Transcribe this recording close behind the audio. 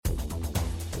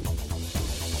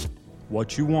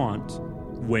what you want,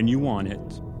 when you want it,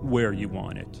 where you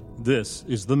want it. This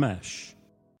is The Mesh.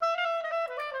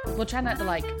 We'll try not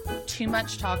to too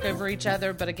much talk over each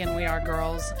other, but again, we are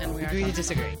girls and we are agree to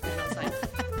disagree.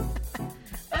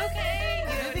 Okay,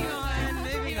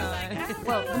 Moving on.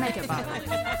 well, the makeup bottle.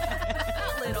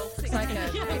 It's like a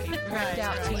cracked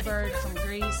out T-bird from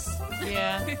Greece.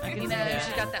 Yeah, I can see that.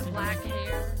 She's got that black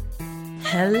hair.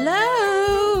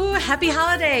 Hello. Happy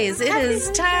holidays. It is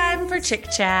time for Chick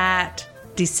Chat.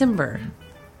 December.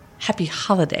 Happy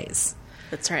holidays.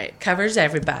 That's right. Covers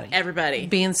everybody. Everybody.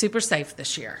 Being super safe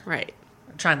this year. Right.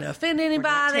 Not trying to offend anybody.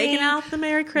 We're not taking out the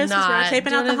Merry Christmas. We're not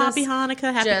taking out the Happy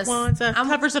Hanukkah, Happy Kwanzaa.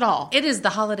 Covers it all. It is the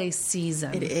holiday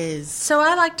season. It is. So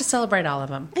I like to celebrate all of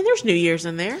them. And there's New Year's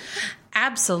in there.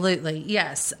 Absolutely.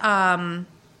 Yes. I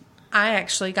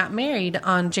actually got married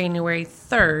on January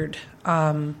 3rd.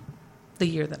 The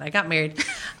year that I got married.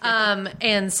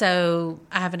 And so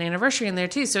I have an anniversary in there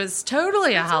too. So it's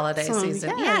totally a holiday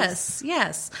season.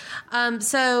 Yes.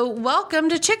 So welcome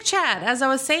to Chick Chat. As I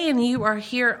was saying, you are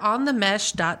here on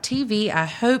themesh.tv. I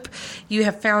hope you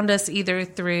have found us either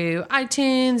through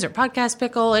iTunes or Podcast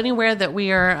Pickle, anywhere that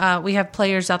we are. We have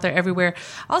players out there everywhere.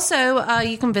 Also,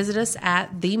 you can visit us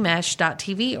at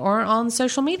themesh.tv or on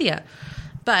social media.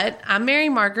 But I'm Mary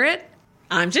Margaret.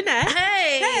 I'm Jeanette.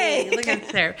 Hey! Look at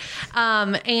there.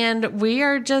 And we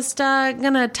are just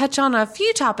going to touch on a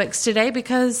few topics today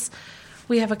because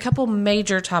we have a couple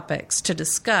major topics to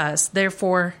discuss.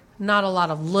 Therefore, not a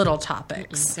lot of little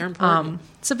topics. They're important.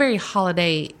 It's a very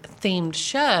holiday-themed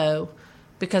show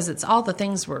because it's all the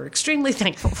things we're extremely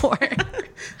thankful for.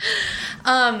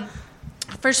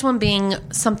 First one being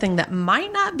something that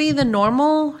might not be the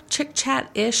normal Chick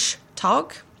Chat-ish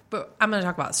talk, but I'm going to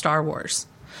talk about Star Wars.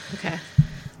 Okay.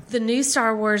 The new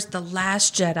Star Wars, The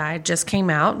Last Jedi, just came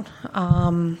out.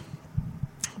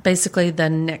 Basically, the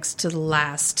next to the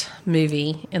last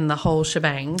movie in the whole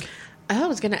shebang. I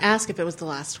was going to ask if it was the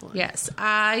last one. Yes.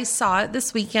 I saw it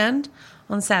this weekend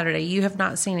on Saturday. You have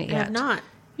not seen it yet. I have not.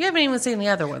 You haven't even seen the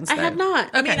other ones, though. I have not.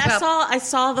 Okay, I mean, I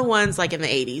saw the ones like in the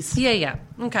 80s. Yeah.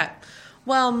 Okay.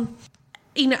 Well,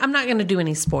 I'm not going to do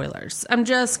any spoilers. I'm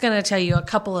just going to tell you a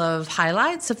couple of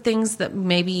highlights of things that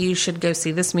maybe you should go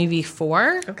see this movie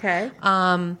for. Okay.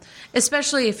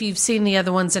 Especially if you've seen the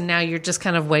other ones and now you're just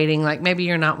kind of waiting. Like maybe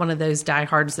you're not one of those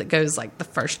diehards that goes like the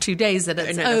first 2 days that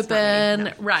it's open.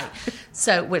 No. Right.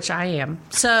 So, which I am.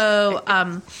 So,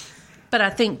 but I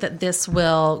think that this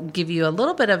will give you a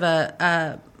little bit of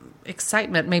a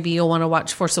excitement. Maybe you'll want to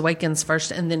watch Force Awakens first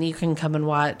and then you can come and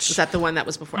watch. Was that the one that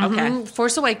was before? Mm-hmm. Okay.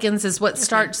 Force Awakens is what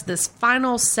starts this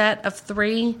final set of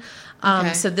 3.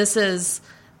 So this is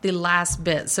the last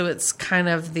bit. So it's kind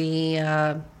of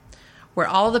the where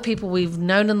all the people we've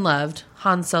known and loved,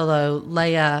 Han Solo,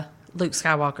 Leia, Luke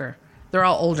Skywalker, they're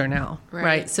all older now,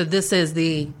 right? So this is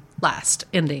the last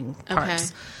ending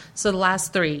parts. So the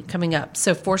last 3 coming up.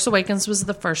 So Force Awakens was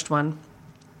the first one.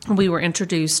 We were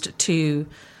introduced to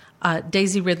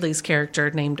Daisy Ridley's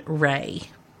character named Rey.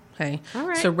 Okay. All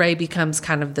right. So Rey becomes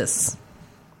kind of this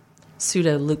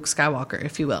pseudo Luke Skywalker,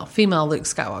 if you will. Female Luke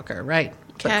Skywalker, right?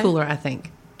 Okay. But cooler, I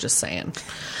think. Just saying.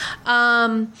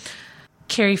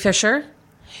 Carrie Fisher,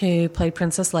 who played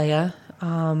Princess Leia,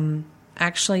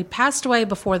 actually passed away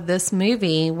before this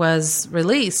movie was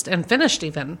released and finished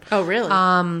even. Oh, really?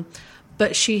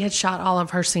 But she had shot all of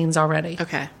her scenes already.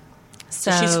 Okay. So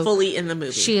she's fully in the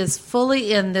movie. She is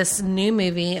fully in this new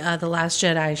movie, The Last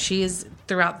Jedi. She is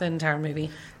throughout the entire movie.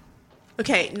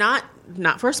 Okay, not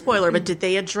for a spoiler, but did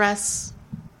they address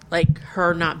like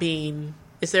her not being?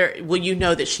 Will you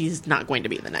know that she's not going to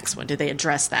be in the next one? Did they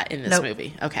address that in this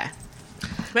movie? Okay.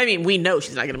 I mean, we know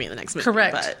she's not going to be in the next movie.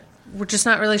 Correct. But we're just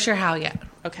not really sure how yet.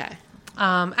 Okay.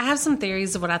 I have some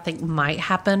theories of what I think might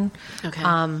happen. Okay.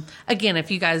 Again, if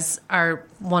you guys are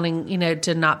wanting,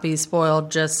 to not be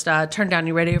spoiled, just turn down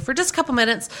your radio for just a couple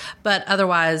minutes. But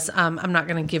otherwise, I'm not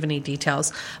going to give any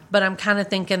details. But I'm kind of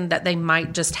thinking that they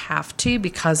might just have to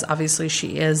because obviously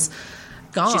she is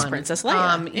gone. She's Princess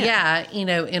Leia. Yeah,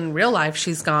 in real life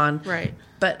she's gone. Right.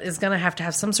 But is going to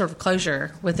have some sort of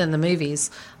closure within the movies.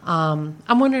 I'm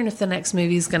wondering if the next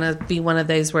movie is going to be one of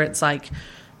those where it's like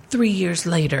 3 years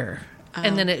later.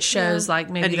 And then it shows like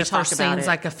maybe the first scene's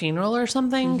like a funeral or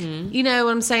something. Mm-hmm. You know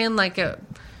what I'm saying? Like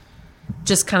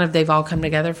just kind of they've all come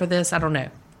together for this. I don't know.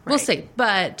 Right. We'll see.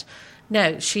 But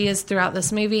no, she is throughout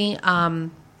this movie.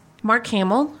 Mark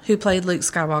Hamill, who played Luke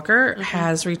Skywalker,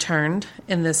 has returned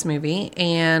in this movie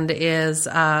and is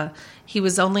he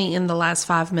was only in the last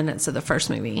 5 minutes of the first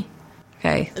movie.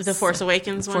 Okay. The Force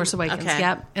Awakens one? Force Awakens,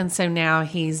 yep. And so now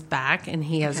he's back and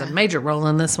he has a major role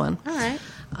in this one. All right.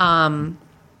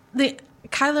 The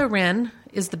Kylo Ren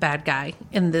is the bad guy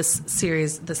in this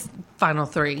series, this final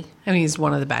 3. I mean, he's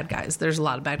one of the bad guys. There's a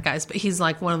lot of bad guys, but he's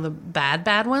like one of the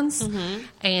bad ones.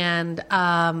 And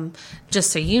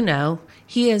just so you know,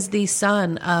 he is the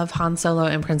son of Han Solo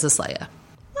and Princess Leia.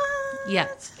 Yeah,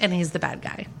 and he's the bad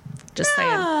guy. Just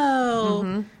saying.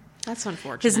 Oh, that's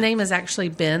unfortunate. His name is actually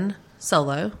Ben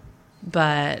Solo,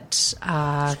 but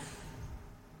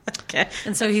Okay.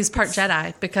 and so he's part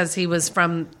Jedi because he was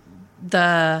from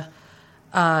the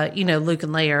Luke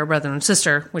and Leia are brother and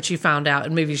sister, which you found out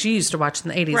in movies you used to watch in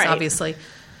the 80s, Right. obviously.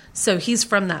 So he's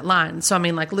from that line. So I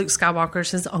mean, like Luke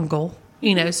Skywalker's his uncle,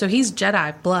 so he's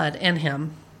Jedi blood in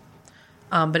him.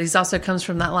 But he's also comes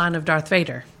from that line of Darth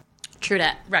Vader. True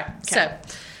that. Right. Okay. So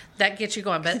that gets you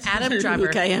going. But Adam Driver.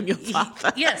 Luke, I am your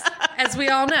father. Yes, as we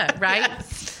all know, right?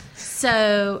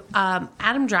 So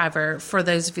Adam Driver, for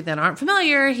those of you that aren't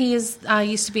familiar, he is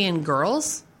used to be in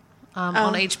Girls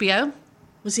on HBO.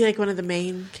 Was he like one of the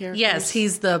main characters? Yes,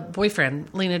 he's the boyfriend,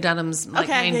 Lena Dunham's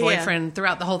main boyfriend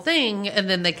throughout the whole thing, and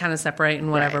then they kind of separate and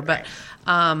whatever. Right,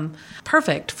 but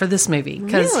perfect for this movie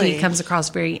because Really? he comes across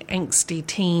very angsty,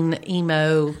 teen,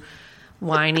 emo,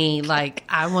 whiny, like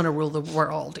I want to rule the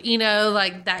world,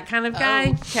 like that kind of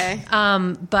guy. Okay.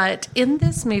 But in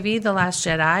this movie, The Last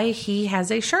Jedi, he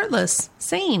has a shirtless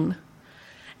scene.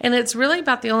 And it's really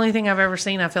about the only thing I've ever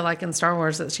seen, I feel like, in Star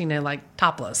Wars that's, like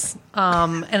topless.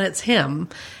 And it's him.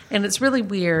 And it's really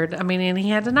weird. I mean, and he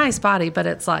had a nice body, but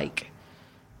it's like,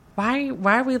 why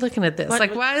are we looking at this?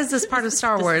 Why is this part of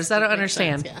Star Wars? I don't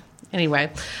understand. sense, yeah.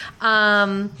 Anyway,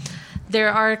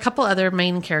 there are a couple other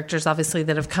main characters, obviously,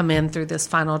 that have come in through this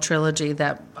final trilogy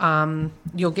that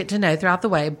you'll get to know throughout the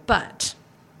way. But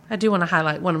I do want to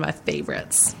highlight one of my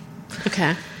favorites.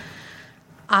 Okay.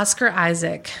 Oscar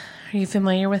Isaac. Are you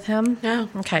familiar with him? No.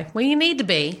 Okay. Well, you need to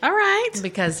be. All right.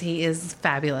 Because he is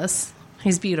fabulous.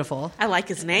 He's beautiful. I like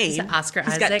his name. Oscar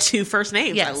He's Isaac. got 2 first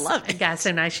names. Yes. I love it. Yeah,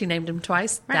 so nice. She named him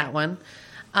twice. Right. That one.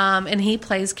 And he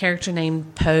plays character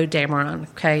named Poe Dameron.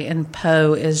 Okay. And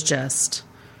Poe is just,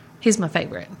 he's my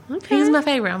favorite. Okay. He's my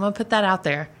favorite. I'm going to put that out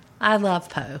there. I love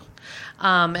Poe.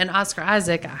 And Oscar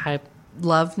Isaac, I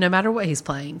love no matter what he's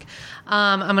playing.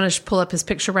 I'm going to pull up his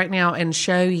picture right now and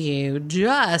show you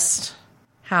just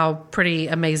how pretty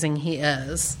amazing he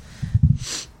is.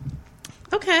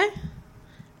 Okay.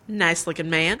 Nice looking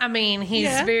man. I mean, he's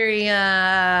Yeah. very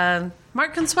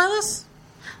Mark Consuelos.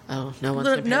 Oh, no one's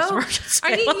No, compared to Mark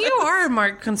Consuelos. you are a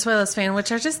Mark Consuelos fan,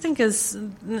 which I just think is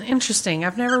interesting.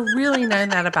 I've never really known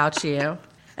that about you.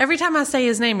 Every time I say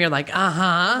his name, you're like,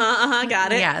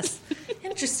 Got it. yes.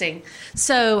 Interesting.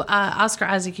 So, Oscar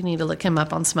Isaac, you need to look him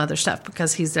up on some other stuff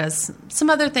because he does some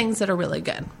other things that are really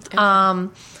good.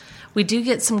 We do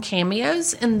get some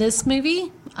cameos in this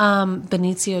movie.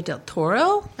 Benicio del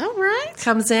Toro All right.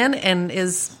 comes in and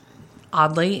is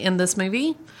oddly in this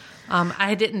movie.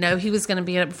 I didn't know he was going to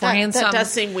be in it beforehand. That so does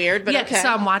seem weird, but okay. So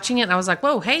I'm watching it and I was like,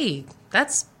 whoa, hey,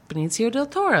 that's Benicio del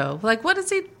Toro. Like, what is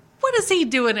he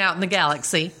doing out in the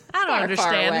galaxy? I don't Far,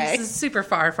 understand. far away. This is super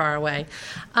far, far away.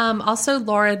 Also,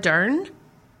 Laura Dern.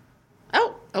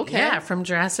 Oh, okay. Yeah, from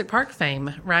Jurassic Park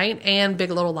fame, right? And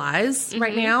Big Little Lies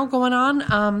right now going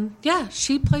on. Yeah,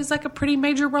 she plays like a pretty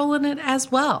major role in it as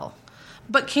well.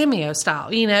 But cameo style,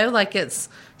 like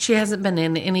she hasn't been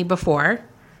in any before.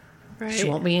 Right. She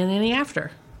won't be in any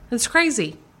after. It's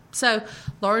crazy. So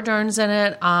Laura Dern's in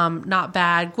it. Not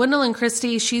bad. Gwendolyn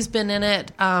Christie, she's been in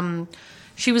it.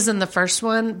 She was in the first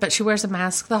one, but she wears a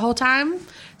mask the whole time.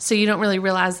 So you don't really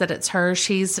realize that it's her.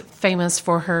 She's famous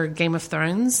for her Game of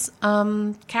Thrones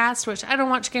cast, which I don't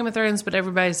watch Game of Thrones, but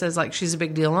everybody says like she's a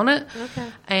big deal on it. Okay.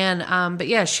 And, but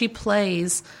yeah, she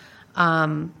plays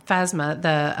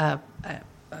Phasma,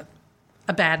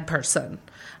 a bad person.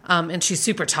 And she's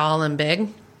super tall and big.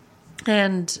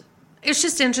 And it's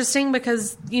just interesting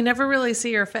because you never really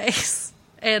see her face.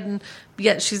 And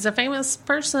yet she's a famous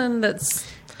person that's...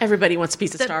 Everybody wants a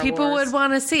piece of that Star people Wars. would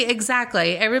want to see.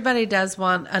 Exactly. Everybody does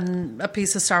want a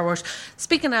piece of Star Wars.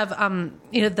 Speaking of,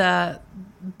 the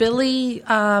Billy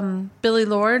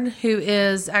Lord, who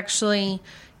is actually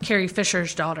Carrie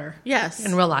Fisher's daughter. Yes.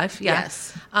 In real life. Yeah.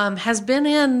 Yes. Has been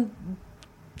in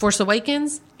Force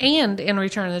Awakens and in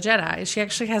Return of the Jedi. She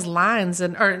actually has lines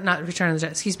or not Return of the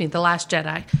Jedi, excuse me, The Last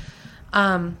Jedi.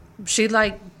 She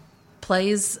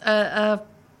plays a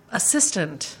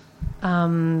assistant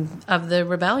of the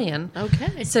rebellion.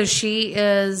 Okay. So she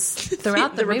is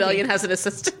throughout the movie. rebellion has an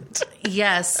assistant.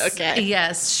 Yes. Okay.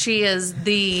 Yes, she is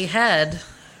the head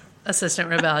assistant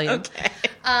rebellion. Okay.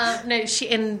 No,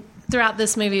 and throughout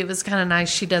this movie, it was kind of nice.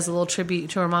 She does a little tribute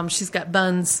to her mom. She's got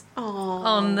buns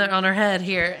on her head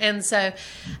here, and so,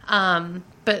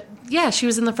 but yeah, she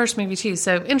was in the first movie too.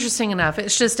 So interesting enough,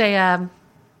 it's just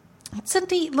it's a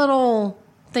neat little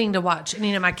thing to watch.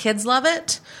 And, my kids love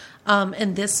it.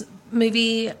 And this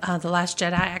movie, The Last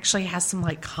Jedi, actually has some,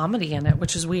 like, comedy in it,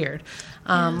 which is weird.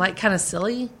 Like, kind of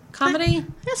silly comedy.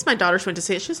 Yes, my daughters went to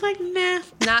see it. She's like, nah.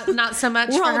 Not so much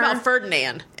We're for all her. about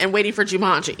Ferdinand and waiting for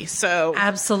Jumanji. So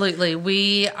Absolutely.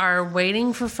 We are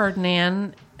waiting for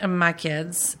Ferdinand and my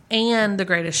kids and The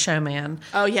Greatest Showman.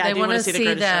 Oh, yeah, I they do want wanna to see The see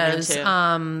Greatest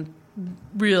Showman, those.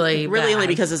 Really only bad.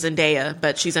 because of Zendaya,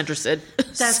 but she's interested.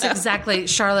 That's So- exactly.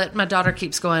 Charlotte, my daughter,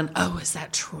 keeps going, oh, is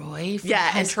that Troy from Yeah,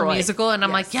 High and School Troy. Musical? And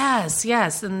I'm like, yes.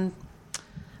 And,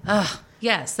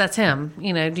 yes, that's him.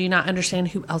 Do you not understand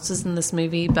who else is in this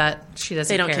movie? But she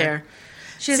doesn't They don't care.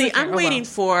 She doesn't See, care. I'm Oh, well. waiting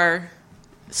for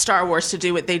Star Wars to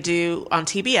do what they do on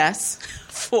TBS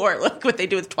for what they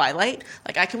do with Twilight.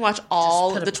 Like, I can watch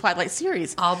all put of the 'em Twilight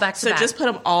series. all back to so back. just put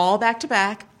them all back to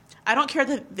back. I don't care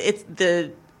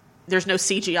that there's no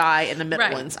CGI in the middle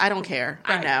Right. ones. I don't care.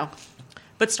 Right. I know.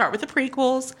 But start with the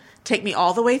prequels. Take me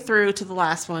all the way through to the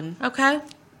last one. Okay.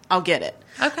 I'll get it.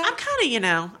 Okay. I'm kind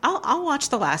of, I'll watch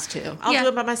the last two. I'll Yeah. do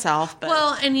it by myself. But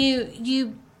Well, and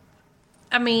you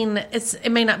I mean, it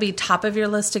may not be top of your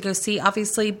list to go see,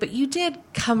 obviously, but you did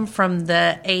come from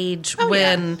the age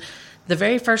when the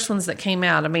very first ones that came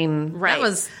out. I mean, right.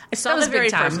 I saw that was the very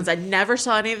big time. first ones. I never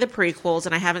saw any of the prequels,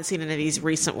 and I haven't seen any of these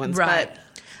recent ones. Right. But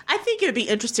I think it would be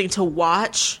interesting to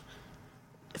watch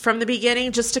from the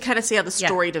beginning just to kind of see how the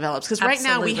story develops. Because right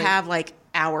now we Absolutely. have like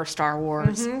our Star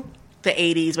Wars, the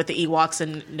 80s with the Ewoks,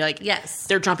 and like Yes.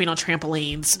 they're jumping on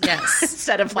trampolines Yes.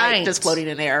 instead of like Right. just floating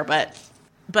in air. But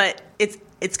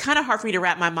it's kind of hard for me to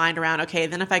wrap my mind around. Okay,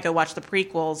 then if I go watch the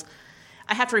prequels,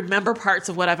 I have to remember parts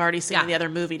of what I've already seen in the other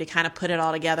movie to kind of put it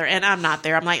all together. And I'm not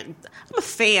there. I'm a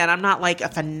fan. I'm not like a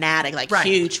fanatic, like Right.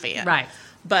 huge fan. Right.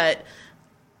 But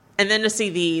and then to see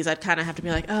these, I'd kind of have to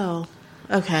be like, oh,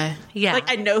 okay, Yeah. Like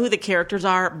I know who the characters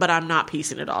are, but I'm not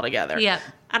piecing it all together. Yeah.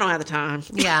 I don't have the time.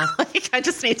 Yeah. Like I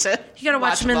just need to. You got to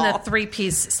watch them in all. the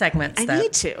 3-piece segments, I though.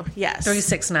 need to. Yes. 3,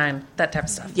 6, 9, that type of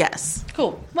stuff. Yes.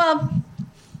 Cool. Well,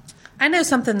 I know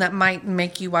something that might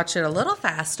make you watch it a little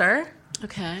faster.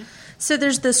 Okay. So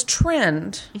there's this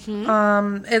trend.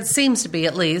 It seems to be,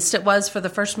 at least. It was for the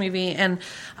first movie. And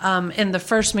in the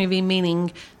first movie,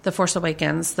 meaning The Force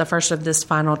Awakens, the first of this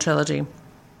final trilogy.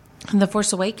 In The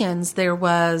Force Awakens, there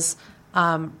was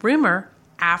rumor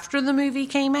after the movie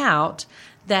came out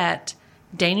that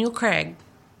Daniel Craig,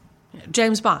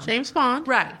 James Bond.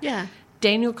 Right. Yeah.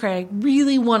 Daniel Craig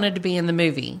really wanted to be in the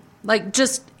movie. Like,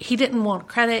 just, he didn't want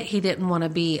credit. He didn't want to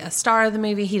be a star of the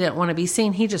movie. He didn't want to be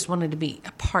seen. He just wanted to be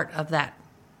a part of that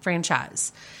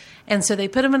franchise. And so they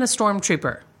put him in a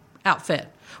stormtrooper outfit,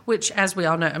 which, as we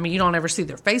all know, I mean, you don't ever see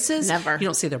their faces. Never. You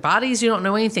don't see their bodies. You don't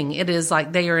know anything. It is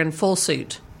like they are in full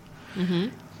suit. Mm-hmm.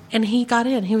 And he got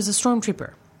in. He was a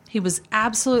stormtrooper. He was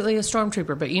absolutely a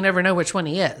stormtrooper, but you never know which one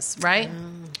he is, right?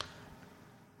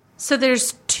 So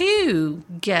there's 2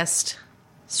 guest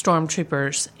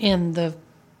stormtroopers in The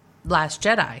Last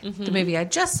Jedi, the movie I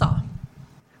just saw.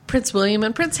 Prince William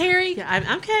and Prince Harry. Yeah.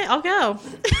 I'm okay. I'll go.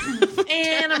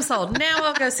 And I'm sold. Now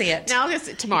I'll go see it. Now I'll go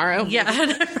see it tomorrow. Yeah.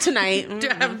 Tonight. Do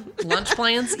I have lunch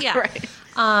plans? Yeah. Right.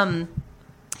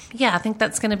 Yeah, I think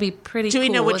that's going to be pretty Do we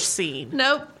cool. know which It's- scene?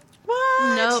 Nope.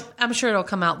 What? Nope. I'm sure it'll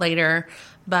come out later,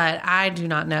 but I do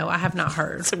not know. I have not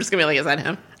heard. So I'm just gonna be like, is that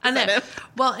him? I Is that know. him?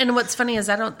 Well, and what's funny is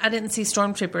I didn't see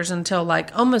stormtroopers until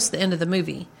like almost the end of the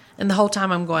movie, and the whole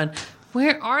time I'm going,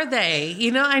 where are they?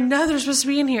 I know they're supposed to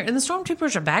be in here, and the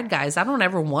stormtroopers are bad guys. I don't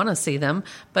ever want to see them,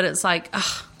 but it's like,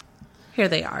 ugh, here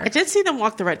they are, I did see them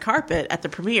walk the red carpet at the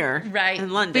premiere, in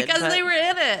London, because but they were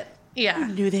in it. Yeah, I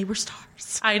knew they were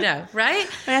stars. I know, right?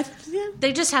 Yeah.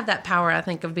 They just have that power, I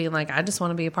think, of being like, I just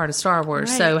want to be a part of Star Wars.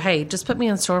 Right. So hey, just put me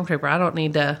in Stormtrooper. I don't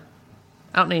need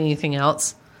anything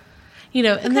else. And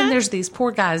then there's these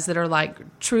poor guys that are like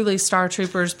truly Star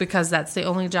Troopers because that's the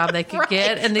only job they could Right.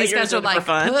 get. And Like these you're guys are doing it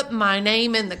for like, fun. put my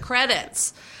name in the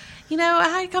credits.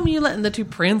 How come you letting the 2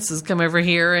 princes come over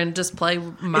here and just play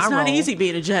my It's not role? easy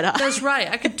being a Jedi. That's right.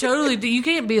 I could totally do. You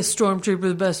can't be a stormtrooper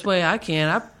the best way I can.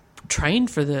 I trained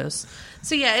for this.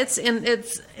 So yeah, it's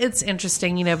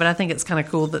interesting, but I think it's kind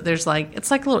of cool that there's like, it's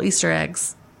like little Easter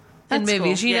eggs in That's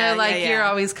movies. cool. You know, Yeah, like yeah, you're yeah.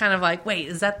 always kind of like, wait,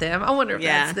 is that them? I wonder if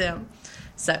Yeah. that's them.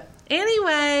 So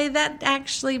anyway, that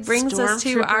actually brings us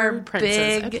to our Stormtrooper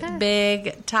princes. Okay.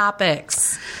 big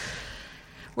topics.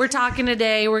 We're talking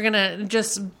today. We're gonna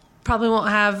just probably won't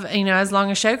have as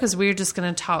long a show because we're just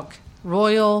gonna talk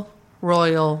royal.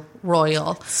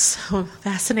 So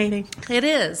fascinating. It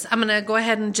is. I'm going to go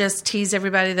ahead and just tease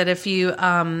everybody that if you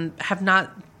have not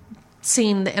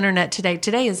seen the internet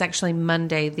today is actually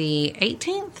Monday the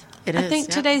 18th. It I is, think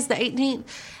yeah. today's the 18th.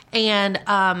 And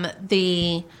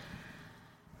the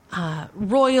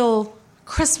royal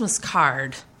Christmas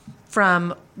card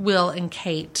from Will and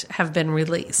Kate have been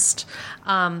released.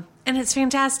 And it's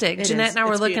fantastic. Jeanette and I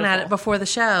were looking at it before the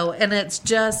show, and it's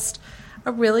just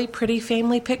a really pretty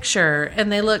family picture.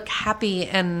 And they look happy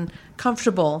and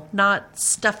comfortable, not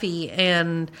stuffy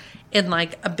and in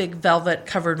like a big velvet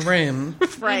covered room.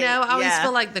 Right. You know, I always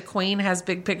feel like the Queen has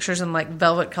big pictures in like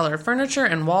velvet colored furniture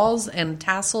and walls and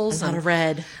tassels. A lot of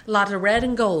red. A lot of red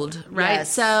and gold, right?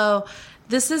 Yes. So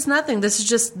this is nothing. This is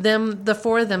just them, the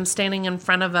four of them standing in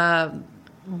front of a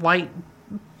white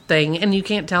thing. And you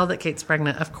can't tell that Kate's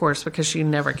pregnant, of course, because she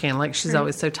never can. Like, she's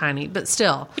always so tiny. But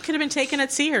still. It could have been taken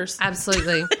at Sears.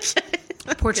 Absolutely.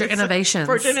 Portrait Innovations.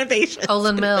 Portrait Innovations.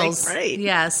 Olin Mills. Right.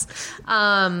 Yes.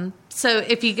 So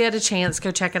if you get a chance,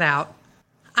 go check it out.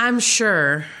 I'm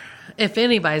sure if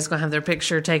anybody's going to have their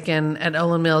picture taken at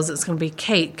Olin Mills, it's going to be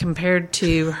Kate compared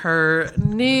to her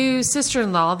new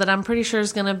sister-in-law that I'm pretty sure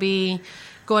is going to be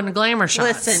going to glamour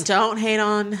shots. Listen, don't hate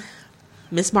on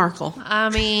Miss Markle. I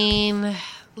mean,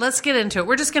 let's get into it.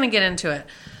 We're just going to get into it.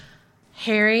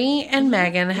 Harry and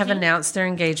Meghan have announced their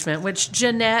engagement, which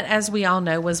Jeanette, as we all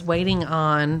know, was waiting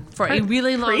on for a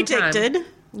really long time. Predicted.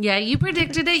 Yeah, you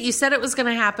predicted it. You said it was going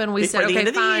to happen. We Before said, the end okay,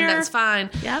 of the fine, year. that's fine.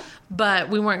 Yep. But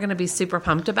we weren't going to be super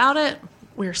pumped about it.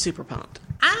 We're super pumped.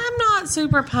 I'm not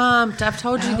super pumped. I've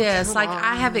told you this. come Like,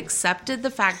 I have accepted the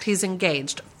fact he's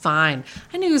engaged. Fine.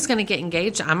 I knew he was going to get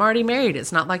engaged. I'm already married.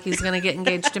 It's not like he's going to get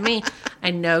engaged to me.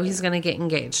 I know he's going to get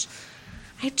engaged.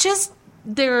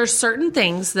 There are certain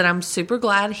things that I'm super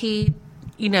glad he,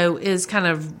 is kind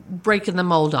of breaking the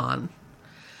mold on.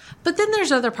 But then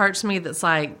there's other parts of me that's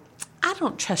like, I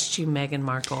don't trust you, Meghan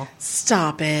Markle.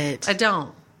 Stop it. I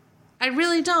don't. I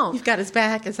really don't. You've got his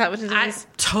back. Is that what it is?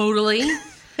 Totally.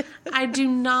 I do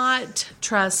not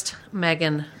trust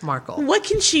Meghan Markle. What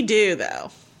can she do,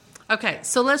 though? Okay,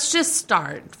 so let's just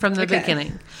start from the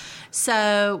beginning.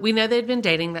 So we know they'd been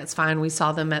dating. That's fine. We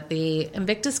saw them at the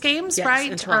Invictus Games, Yes,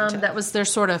 right? in Toronto. That was their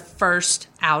sort of first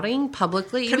outing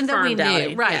publicly, even though we Confirmed knew,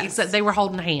 outing, right? yes. Except they were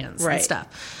holding hands and Right. stuff.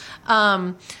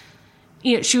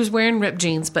 She was wearing ripped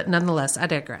jeans, but nonetheless, I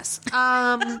digress.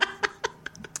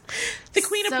 The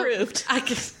Queen approved.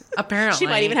 Apparently, She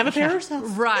might even have a pair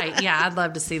herself. Right? Yeah, I'd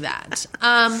love to see that.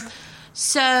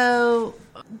 So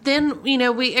then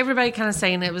everybody kind of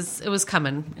saying it was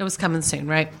coming. It was coming soon,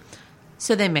 right?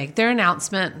 So they make their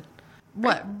announcement.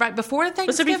 What? Right before Thanksgiving?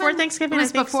 Was it before Thanksgiving? It was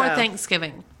I think before so.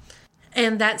 Thanksgiving.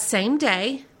 And that same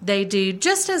day, they do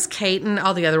just as Kate and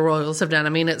all the other royals have done. I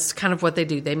mean, it's kind of what they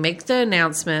do. They make the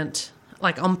announcement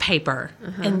like on paper,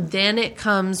 and then it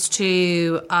comes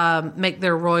to make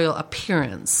their royal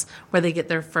appearance, where they get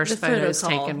their first The photo photos call,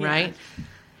 taken, yeah. right?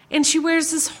 And she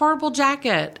wears this horrible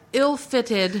jacket,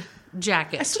 ill-fitted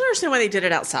jacket. I still don't understand why they did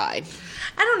it outside.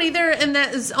 I don't either, and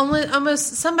that is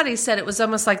almost. Somebody said it was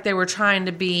almost like they were trying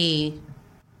to be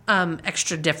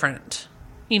extra different,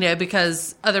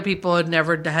 because other people had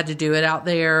never had to do it out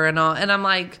there and all. And I'm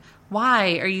like,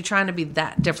 why are you trying to be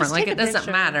that different? Just Like, take it a doesn't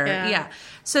picture. matter. Yeah.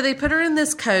 So they put her in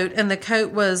this coat, and the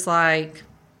coat was like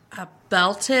a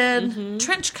belted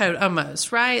trench coat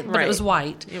almost, right? But it Right. was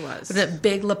white. It was. With a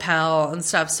big lapel and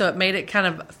stuff. So it made it kind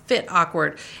of fit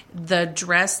awkward. The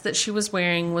dress that she was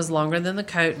wearing was longer than the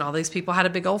coat, and all these people had a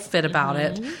big old fit about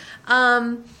it.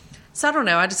 So I don't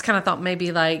know. I just kind of thought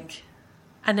maybe like,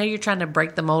 I know you're trying to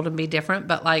break the mold and be different,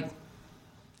 but like,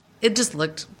 it just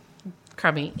looked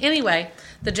crummy. Anyway,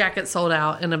 the jacket sold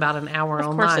out in about an hour Of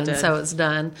course it online, did. so it's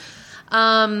done.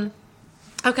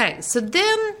 Okay, so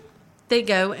then they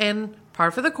go, and par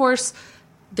for the course,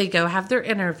 they go have their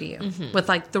interview with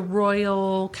like the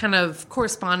royal kind of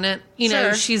correspondent.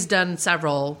 Sure. She's done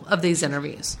several of these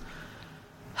interviews.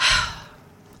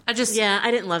 I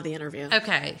didn't love the interview.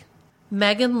 Okay.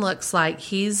 Meghan looks like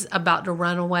he's about to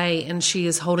run away, and she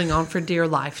is holding on for dear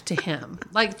life to him.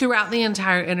 Like, throughout the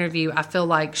entire interview, I feel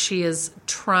like she is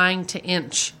trying to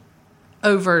inch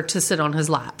over to sit on his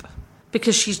lap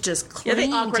because she's just Yeah,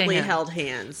 clinging they awkwardly to him. held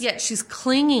hands. Yeah, she's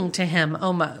clinging to him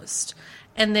almost.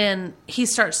 And then he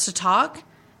starts to talk,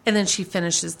 and then she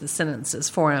finishes the sentences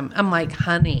for him. I'm like,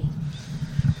 honey,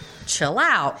 chill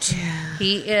out. Yeah.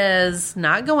 He is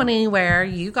not going anywhere.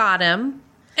 You got him.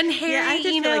 And Harry, Yeah, I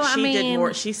did feel like she did mean,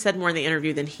 more. She said more in the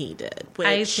interview than he did. Which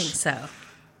I think so.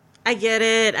 I get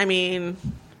it. I mean,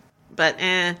 but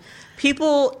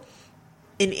people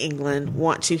in England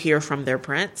want to hear from their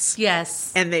prince.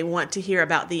 Yes. And they want to hear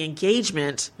about the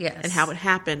engagement Yes. and how it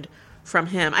happened from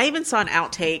him. I even saw an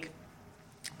outtake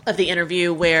of the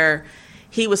interview where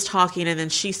he was talking and then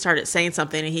she started saying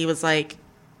something and he was like,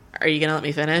 "Are you going to let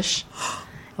me finish?"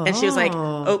 And she was like,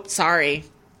 "Oh, sorry."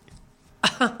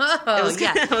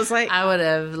 Yeah. I was like, I would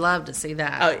have loved to see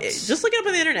that. just look it up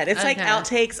on the internet. It's like Okay.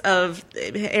 outtakes of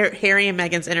Harry and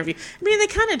Meghan's interview. I mean, they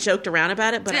kind of joked around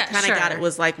about it, but I Yeah, kind of sure. got it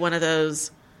was like one of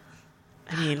those.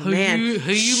 I mean, Who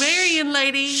you marrying,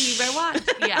 lady? You better watch.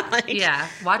 Yeah,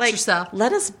 watch like, yourself.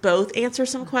 Let us both answer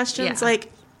some questions, Yeah.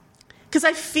 like, because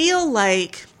I feel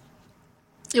like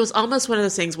it was almost one of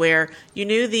those things where you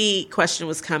knew the question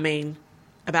was coming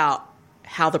about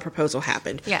how the proposal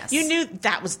happened. Yes. You knew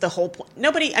that was the whole point.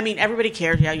 Everybody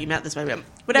cares how you met this baby.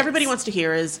 What everybody wants to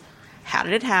hear is, how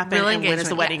did it happen Real and when is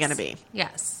the engagement, wedding yes. going to be?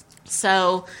 Yes.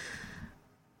 So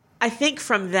I think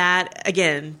from that,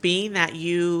 again, being that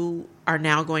you are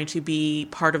now going to be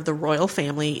part of the royal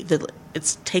family, that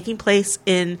it's taking place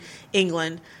in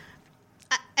England,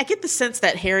 I get the sense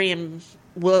that Harry and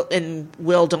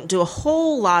Will don't do a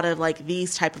whole lot of like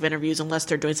these type of interviews unless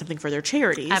they're doing something for their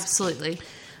charities. Absolutely.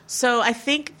 So I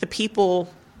think the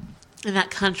people in that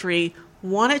country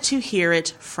wanted to hear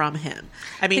it from him.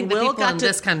 I I mean, think the Will people got in to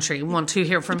this country want to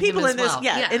hear from people him in as this,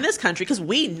 well. in this country, because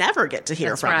we never get to hear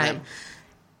That's from right. him.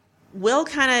 Will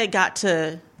kind of got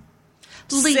to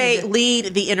Lead.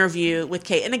 lead the interview with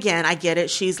Kate, and again, I get it.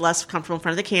 She's less comfortable in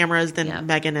front of the cameras than Yep.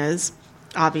 Meghan is,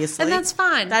 obviously, And that's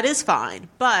fine. That is fine,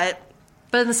 but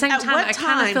But at the same at time, what I kind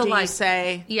time of feel do like you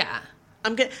say yeah.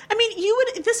 I'm good? I mean,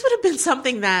 this would have been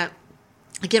something that,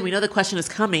 again, we know the question is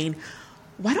coming.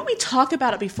 Why don't we talk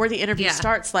about it before the interview Yeah.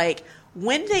 starts? Like,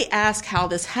 when they ask how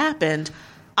this happened,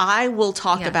 I will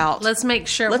talk Yeah. about. Let's make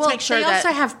sure. Let's well, make sure they that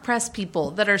also have press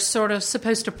people that are sort of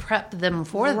supposed to prep them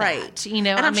for right. that. You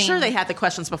know, and I'm I mean, sure they had the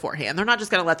questions beforehand. They're not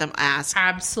just going to let them ask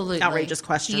absolutely outrageous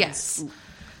questions. Yes.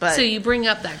 But So you bring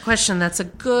up that question. That's a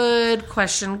good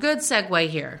question. Good segue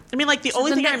here. I mean, like the So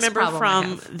only the thing I next remember problem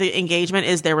I from have. the engagement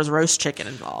is there was roast chicken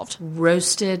involved.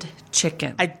 Roasted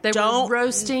chicken. They don't- were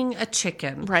roasting a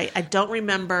chicken. Right. I don't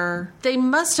remember. They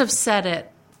must have said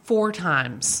it 4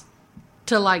 times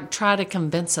to like try to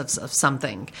convince us of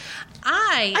something.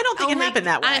 I don't think it happened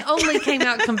that way. I only came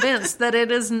out convinced that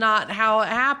it is not how it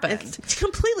happened. It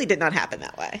completely did not happen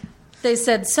that way. They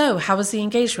said, "So, how was the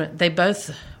engagement?" They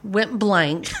both went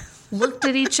blank, looked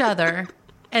at each other,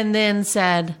 and then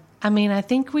said, "I mean, I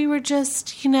think we were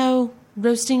just,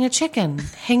 roasting a chicken,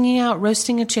 hanging out,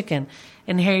 roasting a chicken."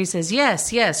 And Harry says,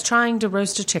 "Yes, trying to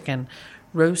roast a chicken.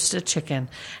 Roast a chicken."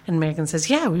 And Meghan says,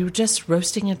 "Yeah, we were just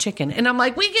roasting a chicken." And I'm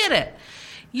like, "We get it.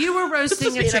 You were roasting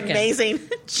a This would be an chicken." amazing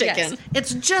chicken. Yes.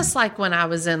 It's just like when I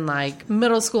was in like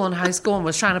middle school and high school and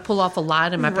was trying to pull off a lie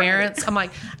to my parents. I'm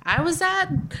like, I was at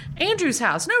Andrew's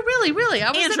house. No, really.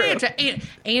 I was Andrew. at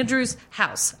Andrew's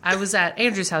house. I was at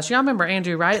Andrew's house. Y'all remember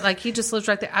Andrew, right? Like he just lives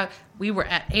right there. We were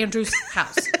at Andrew's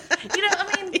house.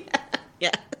 I mean,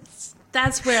 Yeah.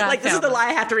 that's where Like, this is found the it. lie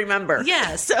I have to remember.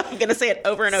 Yes. So I'm going to say it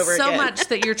over and over So again. much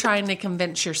that you're trying to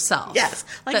convince yourself. Yes.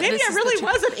 Like, that maybe this I is the really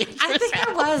truth. was at Andrew's I think I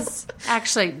house. was.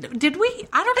 Actually, did we?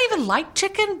 I don't even like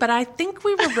chicken, but I think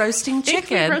we were roasting I think we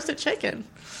chicken. roasted chicken.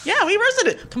 Yeah, we roasted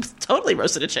it. Totally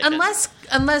roasted a chicken.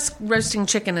 Unless roasting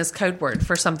chicken is code word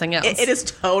for something else. It is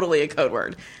totally a code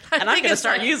word. And I'm think going to it's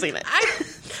start like- using it.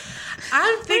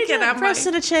 I'm thinking I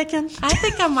roasted a chicken. I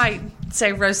think I might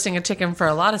say roasting a chicken for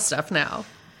a lot of stuff now.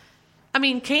 I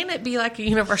mean, can it be like a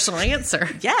universal answer?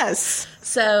 Yes.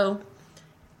 So,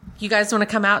 you guys want to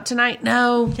come out tonight?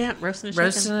 No. Yeah, roasting a chicken.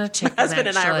 Roasting a chicken. My husband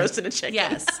and I are actually. roasting a chicken.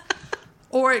 Yes.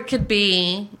 Or it could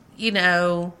be,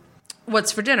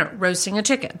 what's for dinner? Roasting a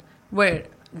chicken. Where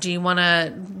do you want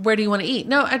to eat?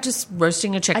 No, I just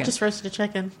roasting a chicken. I just roasted a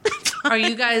chicken. Are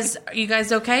you guys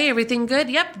okay? Everything good?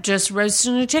 Yep, just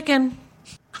roasting a chicken.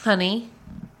 Honey,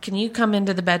 can you come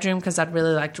into the bedroom because I'd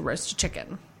really like to roast a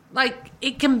chicken. Like,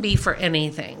 it can be for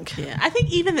anything. Yeah, I think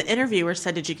even the interviewer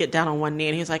said, "Did you get down on one knee?"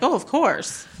 And he was like, "Oh, of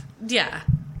course." Yeah.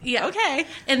 Okay.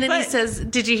 And then he But- says,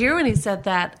 did you hear when he said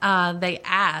that they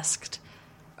asked,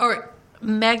 or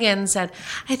Meghan said,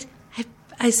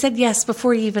 I said yes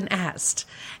before you even asked.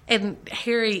 And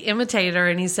Harry imitated her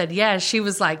and he said yes. She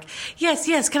was like,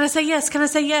 yes, can I say yes? Can I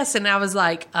say yes? And I was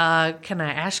like, can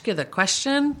I ask you the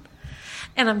question?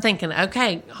 And I'm thinking,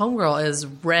 okay, homegirl is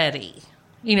ready.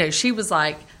 She was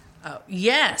like, oh,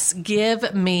 yes,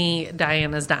 give me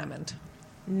Diana's diamond.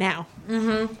 Now.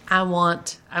 I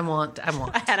want.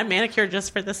 I had a manicure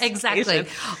just for this. Exactly. occasion.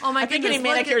 Oh my I've been goodness, getting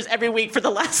look at- manicures every week for the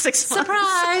last 6 months.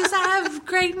 Surprise! I have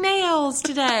great nails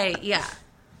today. Yeah.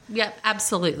 Yep,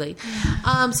 absolutely.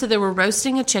 So they were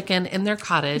roasting a chicken in their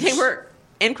cottage. They were,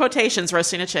 in quotations,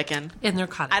 roasting a chicken. in their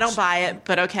cottage. I don't buy it,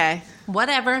 but okay.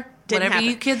 Whatever. Didn't Whatever happen.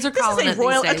 you kids are This calling is it a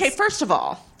royal, these days. Okay, first of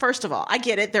all, I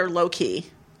get it. They're low key.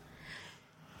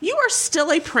 You are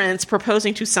still a prince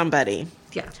proposing to somebody,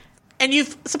 Yeah. and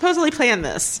you've supposedly planned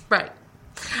this. Right.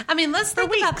 I mean, let's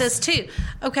think about this too.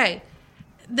 Okay.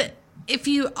 if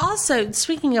you also,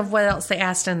 speaking of what else they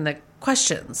asked in the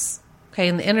questions, okay,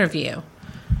 in the interview,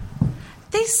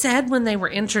 they said when they were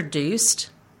introduced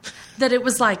that it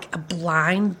was like a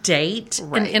blind date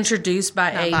and introduced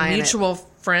by a mutual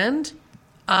friend.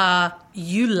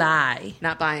 You lie.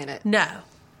 Not buying it. No,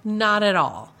 not at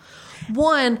all.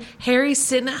 One, Harry's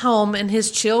sitting at home in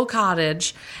his chill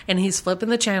cottage and he's flipping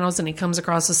the channels and he comes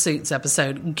across a Suits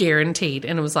episode, guaranteed.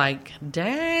 And it was like,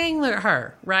 dang, look at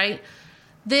her, right?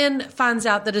 Then finds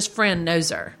out that his friend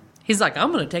knows her. He's like,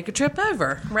 I'm going to take a trip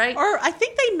over, right? Or I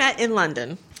think they met in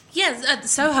London. Yes, at the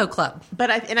Soho Club.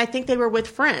 But I think they were with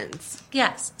friends.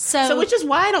 Yes. So which is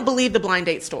why I don't believe the blind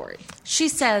date story. She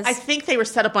says, I think they were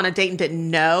set up on a date and didn't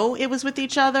know it was with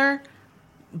each other,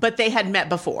 but they had met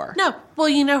before. no, well,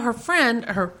 you know, her friend,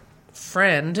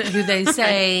 who they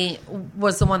say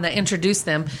was the one that introduced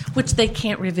them, which they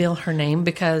can't reveal her name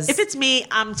because If it's me,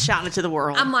 I'm shouting it to the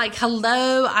world. I'm like,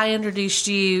 hello, I introduced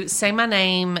you, say my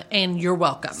name, and you're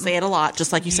welcome. Say it a lot,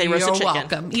 just like you say roasted chicken. You're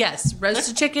welcome. Yes,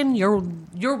 roasted chicken,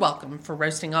 you're welcome for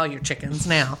roasting all your chickens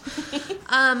now.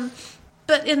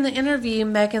 But in the interview,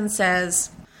 Megan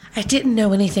says, I didn't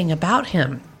know anything about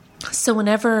him. So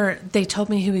whenever they told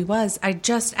me who he was, I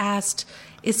just asked,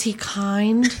 is he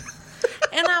kind?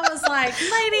 And I was like,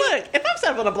 lady. Look, if I'm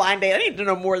set up on a blind date, I need to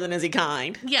know more than is he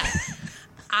kind. Yeah.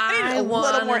 I need I a want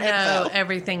little to more know info.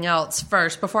 everything else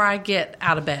first before I get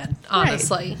out of bed,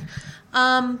 honestly.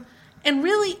 And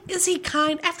really, is he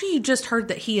kind? After you just heard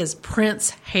that he is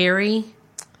Prince Harry,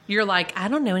 you're like, I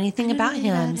don't know anything about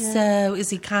him. So is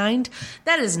he kind?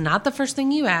 That is not the first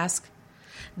thing you ask.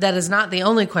 That is not the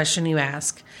only question you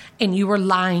ask. And you were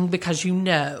lying because you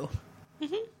know.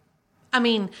 Mm-hmm. I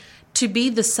mean, to be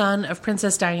the son of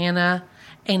Princess Diana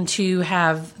and to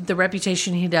have the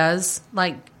reputation he does,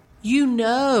 like, you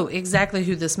know exactly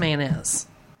who this man is.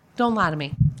 Don't lie to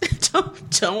me.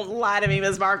 Don't lie to me,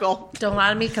 Ms. Markle. Don't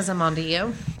lie to me because I'm on to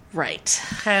you. Right.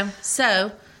 Okay.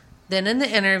 So then in the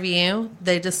interview,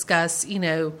 they discuss, you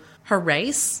know, her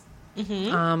race,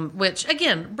 which,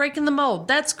 again, breaking the mold.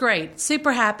 That's great.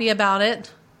 Super happy about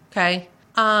it. Okay.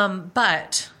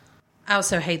 But I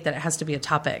also hate that it has to be a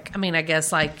topic. I mean, I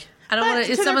guess, like, I don't want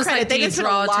to. It's almost like they do you didn't spend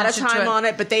draw a lot of attention to time it? on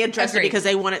it, but they addressed Agreed. it because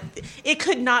they wanted. It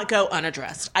could not go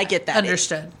unaddressed. I get that.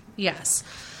 Understood. Yes.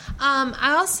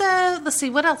 I also, let's see,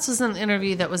 what else was in the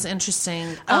interview that was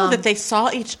interesting? That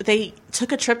they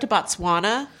took a trip to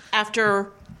Botswana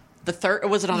after the third, or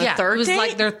was it on the third it was date?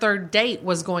 like their third date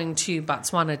was going to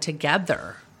Botswana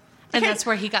together. And Okay, that's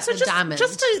where he got so the diamond.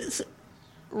 Just to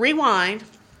rewind,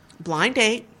 blind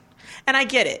date. And I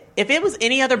get it. If it was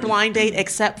any other blind date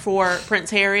except for Prince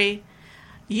Harry,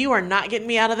 you are not getting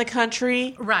me out of the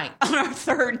country. Right. On our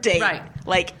third date. Right.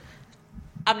 Like,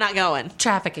 I'm not going.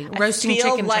 Trafficking. Roasting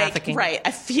chicken trafficking. Right.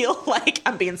 I feel like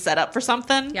I'm being set up for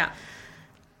something. Yeah.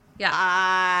 Yeah.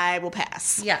 I will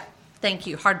pass. Yeah. Thank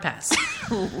you. Hard pass.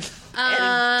 And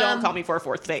don't call me for a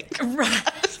fourth date.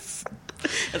 Right.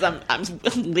 Because I'm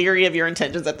leery of your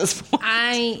intentions at this point.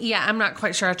 I'm not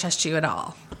quite sure I trust you at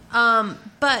all.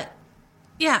 But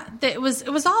yeah, it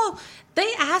was all, they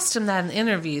asked him that in the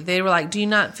interview. They were like, do you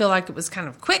not feel like it was kind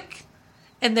of quick?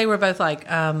 And they were both like,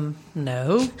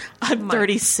 no. I'm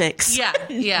 36. Yeah,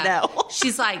 yeah. No.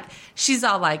 She's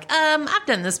all like, I've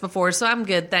done this before, so I'm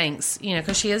good, thanks. You know,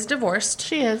 because she is divorced.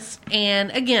 She is. And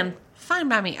again, fine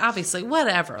by me, obviously,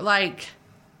 whatever. Like,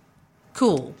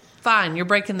 cool, fine, you're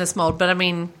breaking this mold. But I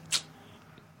mean,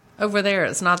 over there,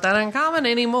 it's not that uncommon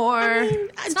anymore.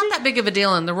 It's not that big of a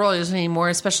deal in the royals anymore,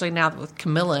 especially now with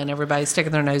Camilla and everybody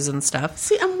sticking their nose in stuff.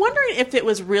 See, I'm wondering if it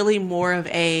was really more of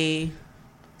a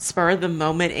spur of the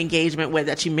moment engagement with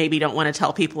that you maybe don't want to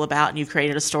tell people about and you've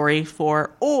created a story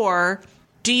for, or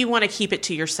do you want to keep it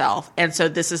to yourself? And so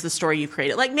this is the story you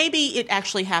created. Like maybe it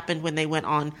actually happened when they went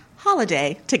on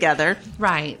holiday together.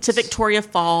 Right. To Victoria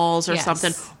Falls or Yes.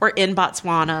 something, or in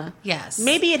Botswana. Yes.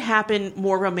 Maybe it happened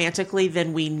more romantically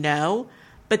than we know,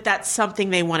 but that's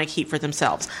something they want to keep for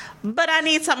themselves. But I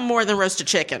need something more than roasted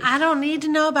chicken. I don't need to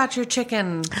know about your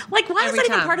chicken. Like, why is every that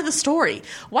even time. part of the story?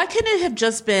 Why couldn't it have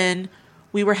just been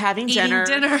we were having Eating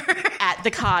dinner. at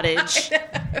the cottage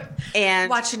and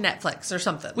Watching Netflix or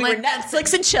something. we were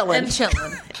Netflix and chilling. And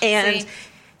chilling. And See?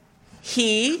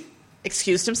 he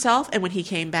excused himself, and when he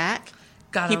came back,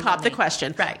 Got he on popped my the knee.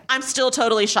 question. Right. I'm still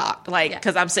totally shocked, like, Yeah.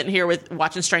 because I'm sitting here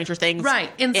watching Stranger Things. Right.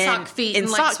 In sock feet and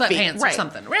like sock feet. sweatpants or Right.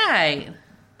 something. Right.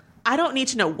 I don't need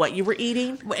to know what you were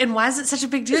eating. And why is it such a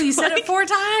big deal? You said it Like- 4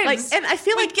 times. Like, and I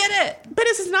feel We like get it. But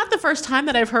this is not the first time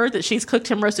that I've heard that she's cooked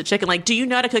him roasted chicken. Like, do you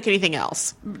know how to cook anything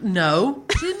else? No.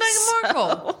 She's Meghan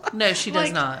Markle. No, she does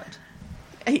like, not.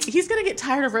 He's going to get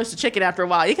tired of roasted chicken after a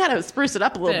while. You got to spruce it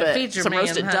up a little Yeah, bit. feed your Some man,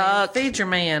 roasted honey. duck. Feed your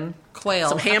man. quail.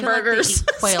 Some I feel like they hamburgers. eat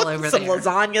quail over some there.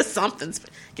 lasagna, something.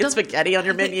 Get spaghetti on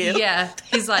your menu. Yeah.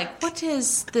 He's like, what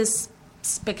is this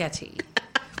spaghetti?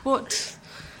 What?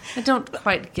 I don't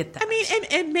quite get that. I mean,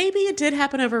 and maybe it did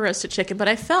happen over roasted chicken, but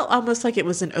I felt almost like it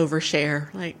was an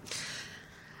overshare. Like,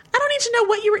 I don't need to know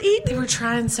what you were eating. they were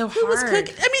trying so hard. Who was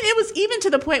cooking? I mean, it was even to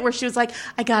the point where she was like,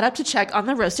 I got up to check on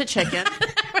the roasted chicken.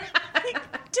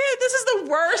 Dude, this is the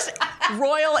worst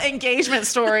royal engagement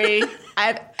story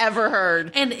I've ever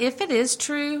heard. And if it is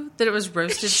true that it was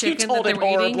roasted She chicken told that they it were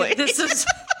horribly. eating, this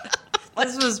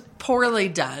was poorly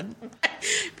done.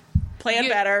 Plan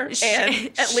better and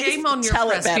at least shame on your tell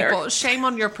it press better. people. Shame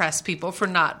on your press people for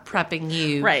not prepping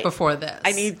you before this.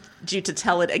 I need you to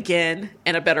tell it again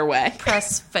in a better way.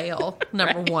 press fail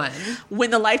number one. When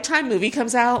the Lifetime movie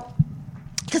comes out,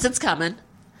 because it's coming.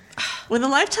 When the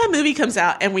Lifetime movie comes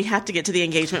out and we have to get to the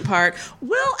engagement part,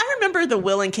 I remember the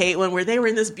Will and Kate one where they were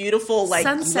in this beautiful like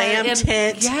Sunset lamb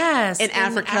tent in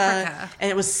Africa,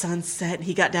 and it was sunset, and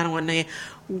he got down on one knee.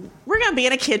 We're going to be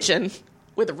in a kitchen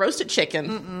with a roasted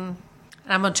chicken.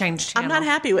 I'm gonna change channel. I'm not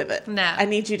happy with it. No. I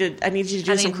need you to do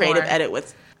I some need creative more. edit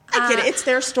with. I get it. It's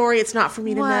their story. It's not for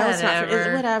me to know. It's not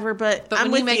Whatever. whatever. But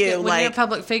I'm when with you make you. it, when like, you're a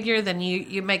public figure, then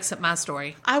you makes it my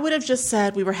story. I would have just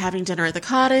said we were having dinner at the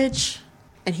cottage,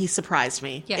 and he surprised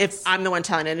me. Yes. If I'm the one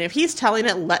telling it, and if he's telling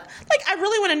it, I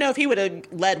really want to know if he would have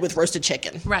led with roasted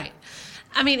chicken. Right.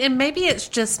 I mean, and maybe it's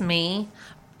just me,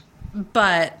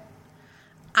 but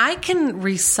I can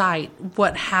recite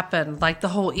what happened, like the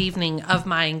whole evening of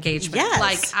my engagement. Yes.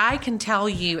 Like I can tell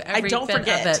you every don't bit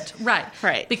forget. of it. Right.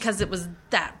 Right. Because it was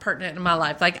that pertinent in my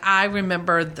life. Like I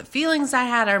remember the feelings I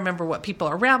had. I remember what people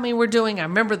around me were doing. I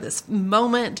remember this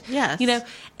moment. Yes. You know,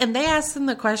 and they asked them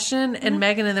the question, and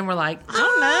Megan and them were like, I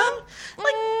don't know.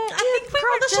 I think, girl,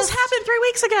 this just happened 3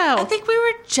 weeks ago. I think we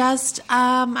were just,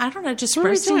 I don't know, just What were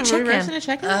we roasting doing? chicken. Were we roasting a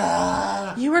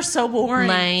chicken? You were so boring.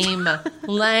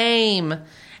 Lame.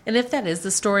 And if that is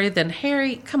the story, then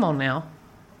Harry, come on now.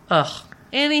 Ugh.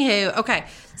 Anywho, okay.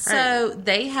 So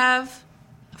they have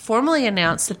formally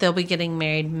announced that they'll be getting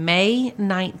married May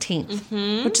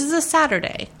 19th, which is a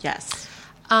Saturday. Yes.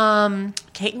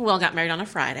 Kate and Will got married on a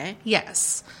Friday.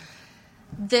 Yes.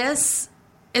 This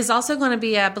is also going to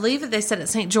be, I believe that they said at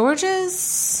St.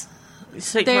 George's.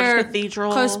 St. They're George's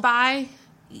Cathedral. close by.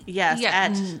 Yes. Yeah,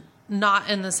 At not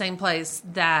in the same place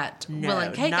that Will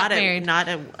and Kate not got married. Not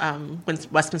at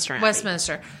Westminster Abbey.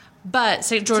 Westminster. But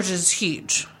St. George's is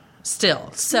huge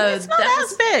still. So It's not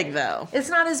as big, though. it's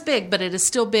not as big, but it is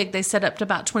still big. They set up to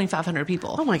about 2,500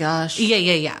 people. Oh, my gosh.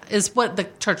 Yeah. Is what the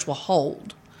church will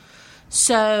hold.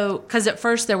 So, because at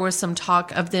first there was some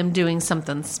talk of them doing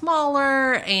something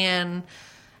smaller and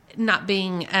not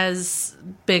being as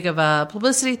big of a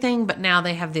publicity thing, but now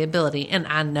they have the ability, and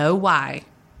I know why.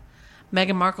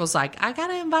 Meghan Markle's like, I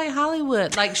gotta invite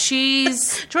Hollywood. Like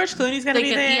she's George Clooney's going to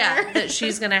be there. yeah, that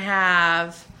she's gonna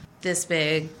have this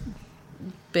big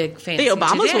fancy. The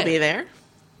Obamas to-do. will be there.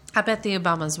 I bet the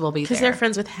Obamas will be there. Because they're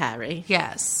friends with Harry.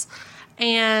 Yes.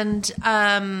 And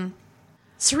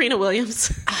Serena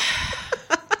Williams.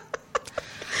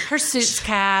 her Suits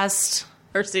cast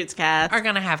Her Suits cast. are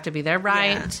going to have to be there,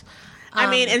 right? I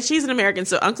mean, and she's an American,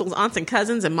 so uncles, aunts, and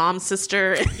cousins, and mom's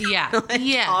sister. Yeah. Like,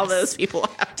 Yes. all those people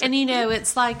have to. And you know,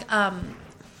 it's like,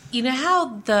 you know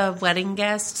how the wedding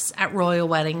guests at royal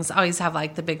weddings always have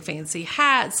like the big fancy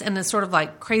hats and it's sort of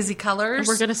like crazy colors?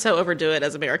 We're going to so overdo it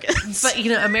as Americans. But, you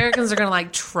know, Americans are going to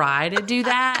like try to do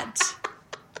that.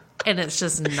 And it's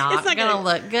just not, going to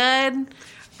look good.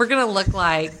 We're going to look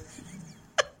like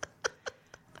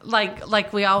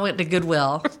we all went to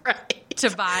Goodwill right. to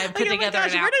buy, put together an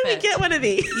outfit. Where did we get one of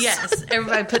these? Yes,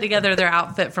 everybody put together their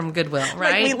outfit from Goodwill,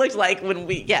 right? Like we looked like when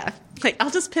we, like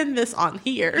I'll just pin this on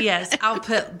here. Yes, I'll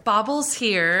put baubles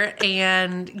here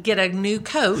and get a new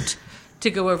coat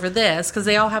to go over this because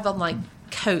they all have on like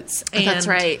coats and That's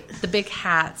right. the big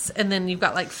hats, and then you've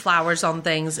got like flowers on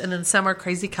things, and then some are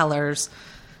crazy colors.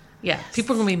 Yeah,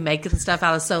 people are gonna be making stuff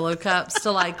out of Solo cups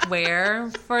to like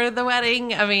wear for the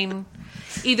wedding. I mean,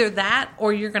 either that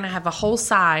or you're gonna have a whole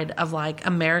side of like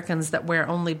Americans that wear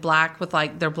only black with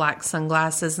like their black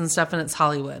sunglasses and stuff, and it's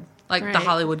Hollywood, like the Right.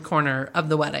 Hollywood corner of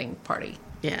the wedding party.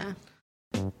 Yeah.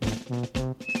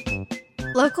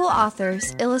 Local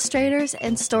authors, illustrators,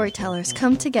 and storytellers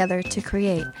come together to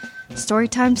create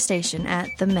Storytime Station at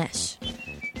The Mesh.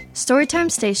 Storytime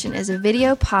Station is a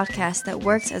video podcast that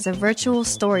works as a virtual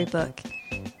storybook.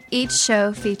 Each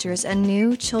show features a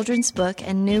new children's book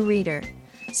and new reader.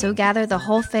 So gather the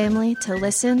whole family to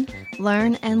listen,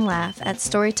 learn, and laugh at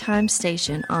Storytime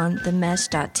Station on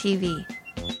themesh.tv.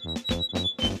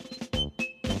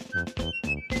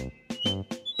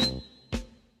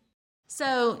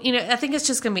 So, I think it's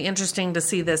just going to be interesting to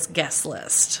see this guest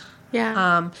list.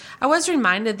 Yeah. I was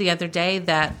reminded the other day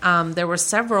that there were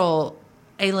several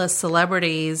A-list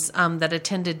celebrities that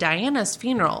attended Diana's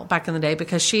funeral back in the day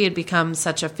because she had become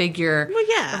such a figure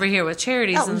over here with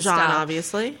charities Elton and John, stuff.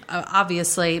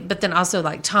 obviously. But then also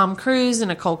like Tom Cruise and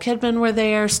Nicole Kidman were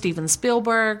there. Steven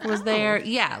Spielberg was there.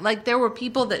 Yeah, like there were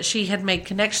people that she had made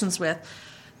connections with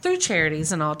through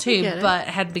charities and all too, but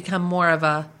had become more of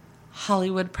a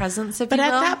Hollywood presence, if you will.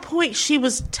 But at that point, she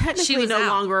was technically no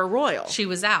longer a royal. She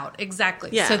was out,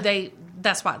 exactly. Yeah. So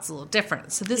that's why it's a little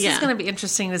different. So this is going to be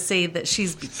interesting to see that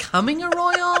she's becoming a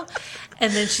royal,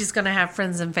 and then she's going to have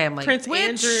friends and family. Prince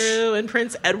Andrew and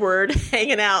Prince Edward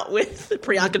hanging out with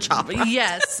Priyanka Chopra.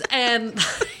 Yes, and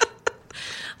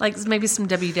like maybe some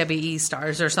WWE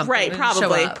stars or something. Right,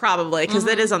 probably, because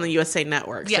that is on the USA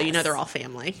Network, so Yes. they're all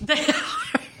family.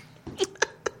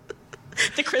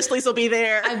 The Chrisleys will be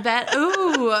there. I bet.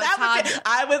 Ooh,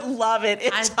 I would love it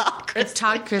if if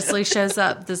Todd Chrisley shows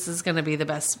up, this is going to be the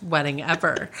best wedding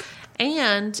ever.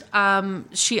 And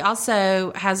she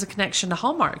also has a connection to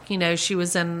Hallmark. She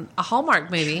was in a Hallmark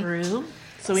movie. True.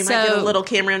 So we might get a little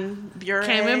Cameron Bure.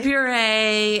 And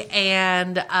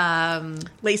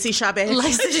Lacey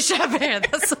Chabert.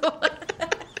 That's the one.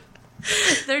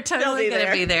 They're totally going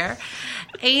to be there.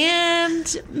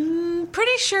 And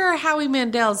pretty sure Howie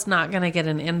Mandel's not going to get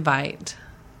an invite.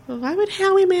 Why would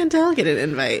Howie Mandel get an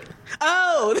invite?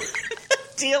 Oh,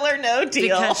 Deal or No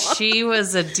Deal. Because she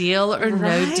was a Deal or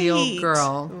No Deal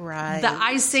girl. Right. The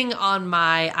icing on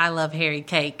my I Love Harry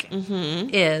cake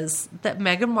is that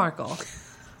Meghan Markle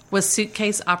was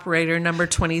suitcase operator number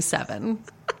 27.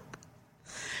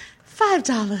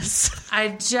 $5. I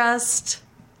just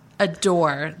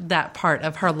adore that part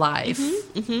of her life.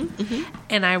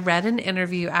 And I read an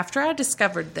interview after I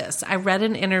discovered this. I read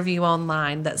an interview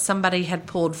online that somebody had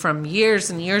pulled from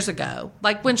years and years ago,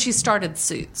 like when she started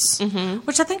Suits,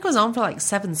 which I think was on for like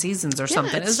 7 seasons or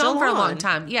something. It was on for a long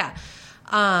time. Yeah.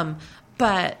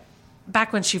 But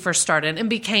back when she first started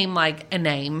and became like a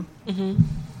name,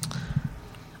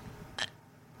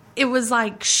 it was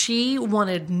like she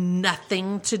wanted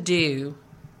nothing to do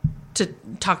to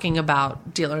talking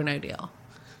about Deal or No Deal.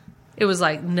 It was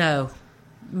like, no,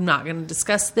 I'm not going to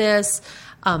discuss this.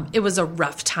 It was a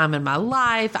rough time in my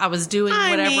life. I was doing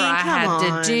whatever I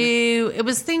had to do. It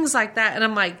was things like that. And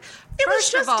I'm like, it was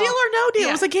just Deal or No Deal.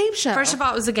 It was a game show. First of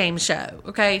all, it was a game show.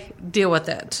 Okay? Deal with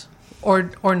it.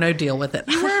 Or no deal with it.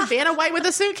 You were Vanna White with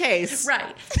a suitcase.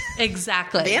 Right.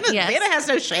 Exactly. Vanna has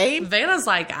no shame. Vanna's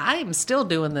like, I'm still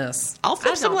doing this. I'll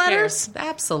flip some letters.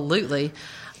 Absolutely.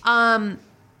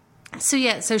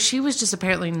 So she was just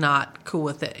apparently not cool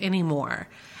with it anymore.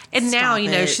 And now,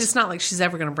 she's not like she's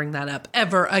ever going to bring that up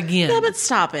ever again. Yeah, but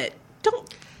stop it.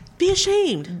 Don't be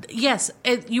ashamed. Yes,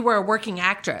 you were a working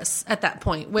actress at that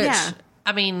point, which,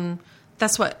 I mean,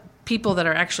 that's what people that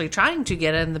are actually trying to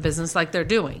get in the business, like they're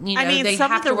doing. They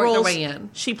some have of the to work roles their way in.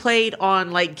 She played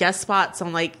on like guest spots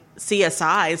on like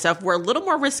CSI and stuff were a little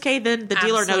more risque than the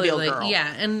Deal or No Deal girl.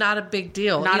 Yeah, and not a big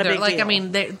deal. Not either. a big deal. I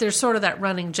mean, there's sort of that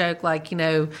running joke, like,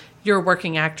 you're a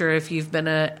working actor if you've been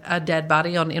a dead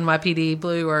body on NYPD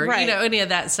Blue or, any of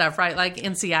that stuff, right? Like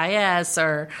NCIS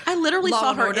or I literally Law saw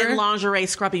and her Order. in lingerie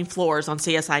scrubbing floors on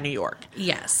CSI New York.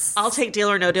 Yes. I'll take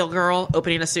Deal or No Deal girl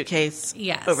opening a suitcase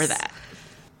over that.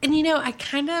 And,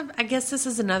 I guess this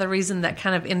is another reason that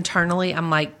kind of internally I'm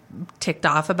like ticked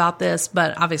off about this,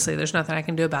 but obviously there's nothing I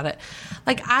can do about it.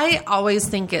 Like, I always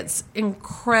think it's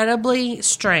incredibly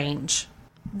strange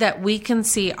that we can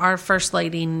see our First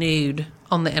Lady nude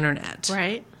on the internet.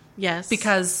 Right? Yes.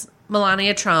 Because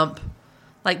Melania Trump,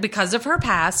 like, because of her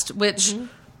past, which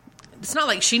it's not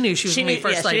like she knew she was going to be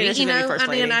First Lady.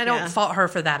 I don't fault her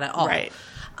for that at all. Right.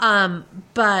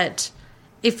 But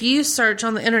if you search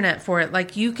on the internet for it,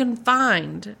 like, you can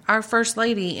find our First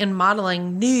Lady in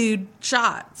modeling nude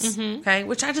shots, okay?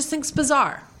 Which I just think is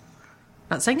bizarre.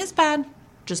 Not saying it's bad,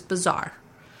 just bizarre.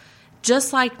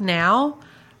 Just like now,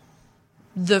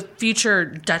 the future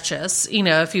Duchess,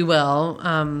 if you will,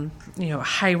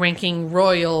 high-ranking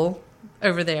royal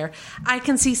over there, I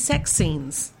can see sex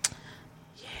scenes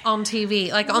on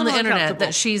TV, like on the internet,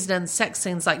 that she's done sex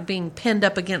scenes, like being pinned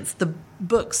up against the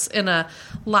books in a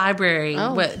library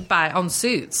on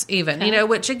Suits, even,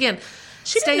 which again,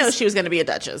 she didn't know she was going to be a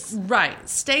Duchess. Right.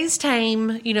 Stays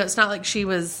tame. It's not like she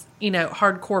was,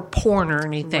 hardcore porn or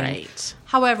anything. Right.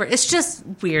 However, it's just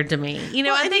weird to me.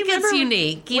 I think it's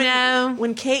unique,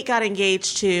 When Kate got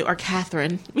engaged to, or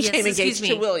Catherine became engaged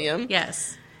to William.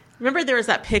 Yes. Remember there was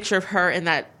that picture of her in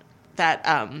that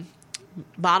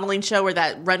modeling show or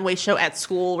that runway show at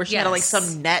school where she had like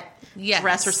some net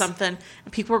dress or something,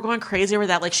 and people were going crazy over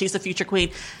that, like she's the future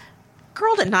queen.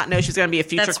 girl did not know she was going to be a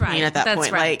future That's queen right. at that That's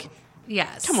point. right. Like,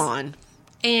 yes. come on.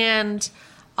 And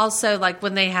also, like,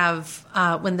 when they have,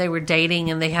 when they were dating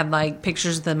and they had, like,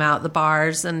 pictures of them out at the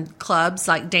bars and clubs,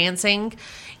 like, dancing,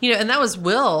 you know, and that was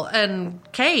Will and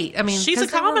Kate. I mean, She's a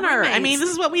 'cause they were commoner. I roommates. mean, this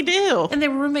is what we do. And they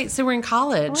were roommates. They were in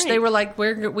college. Right. They were like,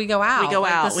 we go out. We go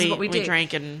Like, out. This is what we do.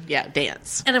 drink and,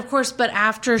 dance. And of course, but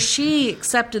after she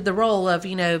accepted the role of,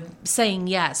 you know, saying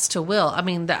yes to Will, I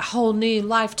mean, that whole new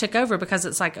life took over because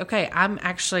it's like, okay, I'm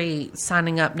actually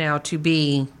signing up now to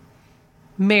be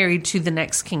married to the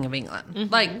next King of England.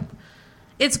 Mm-hmm. Like,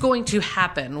 it's going to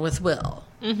happen with Will.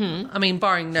 Mm-hmm. I mean,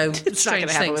 barring no It's not strange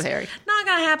gonna happen things. with Harry. Not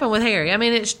going to happen with Harry. I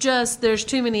mean, it's just, there's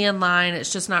too many in line.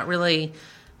 It's just not really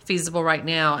feasible right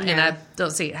now. And Yeah. I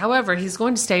don't see it. However, he's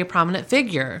going to stay a prominent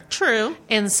figure. True.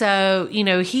 And so, you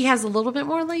know, he has a little bit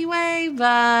more leeway,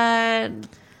 but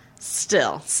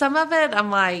Still. some of it,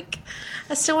 I'm like,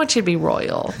 I still want you to be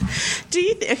royal. Do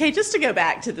you okay, just to go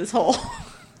back to this whole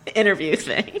interview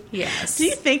thing. Yes. Do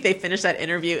you think they finished that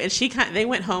interview and they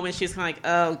went home and she was kind of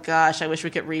like, "Oh gosh, I wish we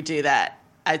could redo that.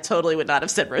 I totally would not have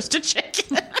said roasted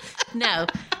chicken." No,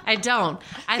 I don't.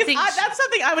 I think that's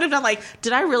something I would have done. Like,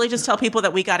 did I really just tell people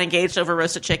that we got engaged over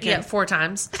roasted chicken? yeah, 4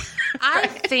 times. I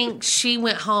think she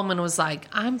went home and was like,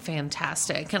 I'm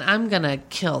fantastic and I'm going to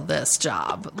kill this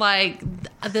job. Like,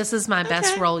 this is my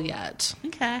best Okay. role yet.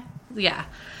 Okay. Yeah.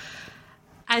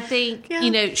 I think, Yeah.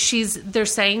 you know, they're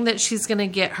saying that she's going to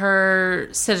get her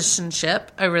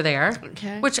citizenship over there.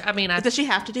 Okay. Which, I mean, Does she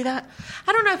have to do that?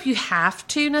 I don't know if you have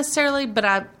to necessarily, but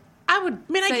I would.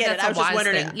 I mean, I say get it. that's I a was just wise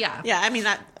wondering. thing. Yeah, Yeah. I mean,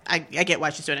 I get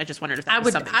why she's doing it. I just wondered if that I was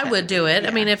would. something I that- would do it. Yeah.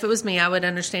 I mean, if it was me, I would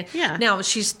understand. Yeah. Now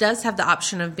she does have the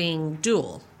option of being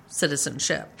dual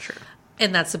citizenship. Sure.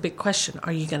 And that's a big question.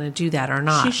 Are you going to do that or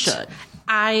not? She should.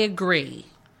 I agree.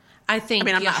 I think I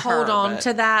mean, I'm you not hold her, on but-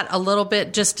 to that a little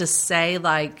bit just to say,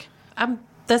 like,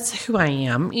 that's who I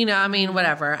am. You know, I mean,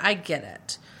 whatever. I get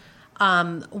it.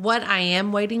 What I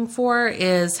am waiting for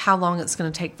is how long it's going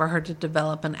to take for her to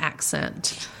develop an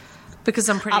accent. Because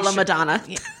I'm pretty A la sure, Madonna.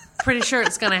 pretty sure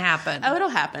it's going to happen. Oh, it'll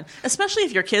happen. Especially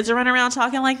if your kids are running around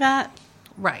talking like that.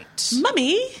 Right.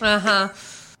 Mommy.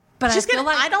 But She's I feel gonna-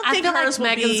 like I don't think feel like hers will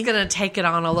Megan's be- going to take it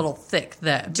on a little thick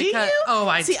though. Do you? Oh,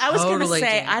 I see. I was going to totally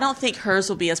say do. I don't think hers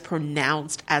will be as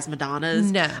pronounced as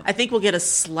Madonna's. No. I think we'll get a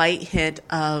slight hint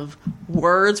of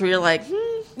words where you're like,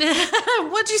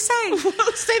 What'd you say?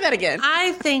 say that again.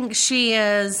 I think she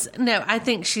is. No, I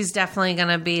think she's definitely going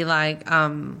to be like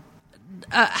have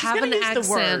gonna an use the accent,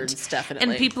 words, definitely.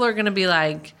 and people are going to be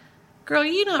like, "Girl,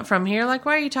 you not from here? Like,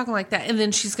 why are you talking like that?" And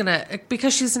then she's going to,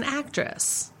 because she's an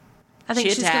actress. I think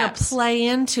She she's going to adapts. play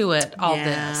into it all Yeah.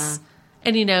 this.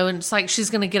 And you know, and it's like she's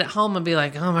going to get it home and be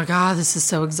like, "Oh my god, this is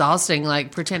so exhausting!"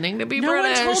 Like pretending to be No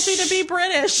British. one told you to be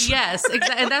British. Yes,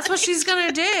 exactly. And that's what she's going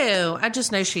to do. I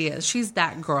just know she is. She's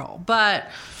that girl. But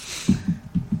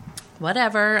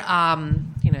whatever.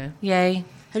 You know, yay.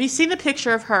 Have you seen the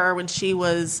picture of her when she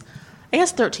was, I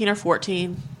guess, 13 or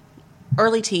 14,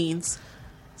 early teens,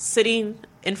 sitting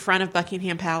in front of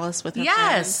Buckingham Palace with her friends?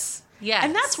 Yes. Yes.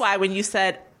 And that's why when you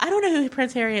said, I don't know who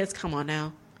Prince Harry is, come on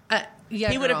now. Yeah,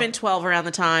 He would have girl. been 12 around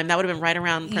the time. That would have been right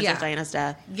around Princess Yeah. Diana's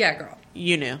death. Yeah, girl.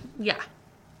 You knew. Yeah.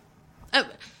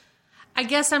 I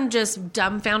guess I'm just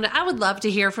dumbfounded. I would love to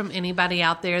hear from anybody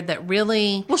out there that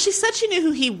really. Well, she said she knew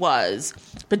who he was,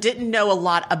 but didn't know a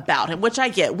lot about him, which I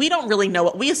get. We don't really know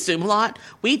what we assume a lot.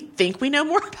 We think we know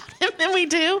more about him than we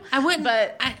do. I wouldn't.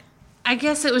 But I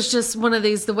guess it was just one of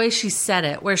these, the way she said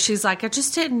it, where she's like, I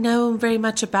just didn't know very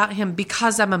much about him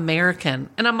because I'm American.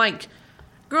 And I'm like,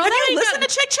 girl, Have that you ain't listened got,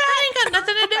 to Chick Chat? that ain't got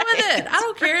nothing to do with it. I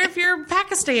don't care if you're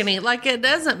Pakistani. Like, it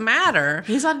doesn't matter.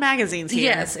 he's on magazines here.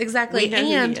 Yes, exactly. We know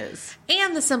and who he is.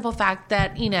 and the simple fact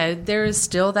that, you know, there is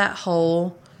still that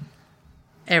whole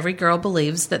every girl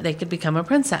believes that they could become a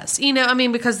princess. You know, I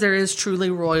mean, because there is truly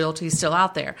royalty still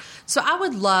out there. So I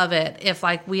would love it if,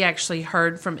 like, we actually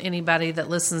heard from anybody that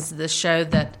listens to this show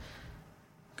that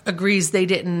agrees they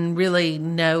didn't really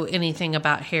know anything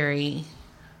about Harry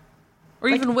or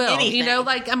Like even Will. anything. You know,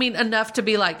 like, I mean, enough to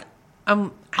be like, I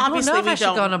don't Obviously, know if we I should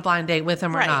don't- go on a blind date with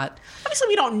him or Right. not. Obviously,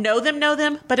 we don't know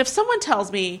them, but if someone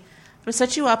tells me, I'm going to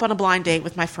set you up on a blind date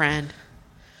with my friend,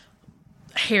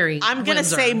 Harry, I'm going to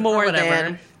Windsor say or more whatever.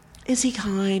 than, is he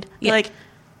kind? Yeah. Like,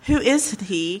 who is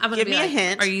he? I'm gonna Give be me like, a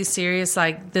hint. Are you serious?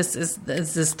 Like, is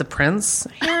this the Prince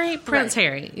Harry? Prince Right.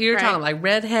 Harry. You're Right. talking like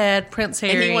redhead Prince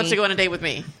Harry. And he wants to go on a date with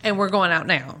me. and we're going out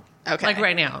now. Okay. Like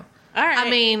right now. All right. I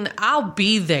mean, I'll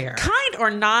be there. Kind or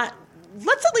not,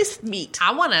 let's at least meet.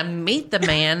 I want to meet the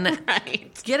man,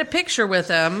 Right. get a picture with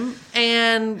him,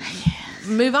 and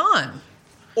move on.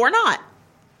 Or not.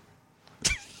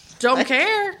 Don't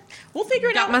care. We'll figure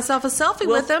it out. Got myself a selfie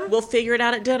with him. We'll figure it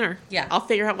out at dinner. Yeah. I'll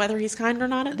figure out whether he's kind or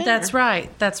not at dinner. That's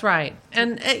right.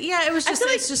 And it was just,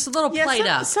 it's just a little played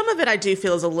up. Some of it I do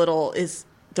feel is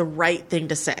the right thing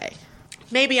to say.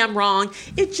 Maybe I'm wrong.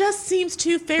 It just seems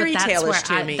too fairy tale-ish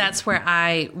to me. That's where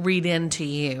I read into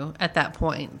you at that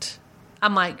point.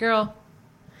 I'm like, girl,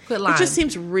 quit lying. It just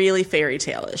seems really fairy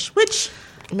tale-ish, which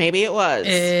maybe it was.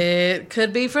 It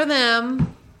could be for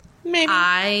them. Maybe.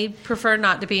 I prefer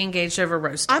not to be engaged over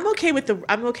roast. I'm okay with the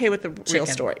real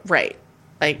story. Right.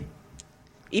 Like,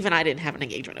 even I didn't have an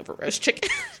engagement over roast chicken,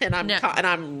 and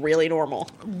I'm really normal.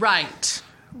 Right.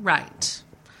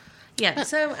 Yeah,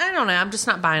 so I don't know. I'm just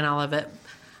not buying all of it.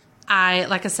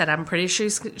 Like I said, I'm pretty sure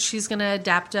she's going to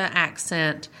adapt an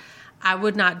accent. I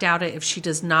would not doubt it if she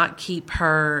does not keep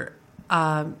her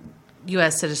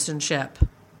U.S. citizenship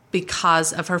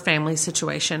because of her family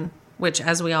situation, which,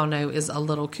 as we all know, is a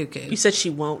little cuckoo. You said she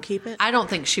won't keep it? I don't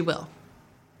think she will.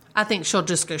 I think she'll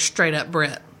just go straight up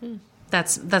Brit.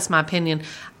 That's my opinion.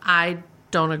 I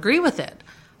don't agree with it.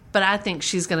 But I think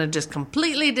she's going to just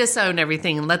completely disown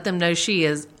everything and let them know she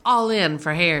is all in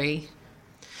for Harry.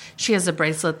 She has a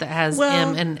bracelet that has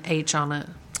M and H on it.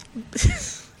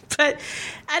 But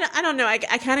I don't know. I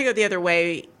kind of go the other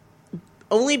way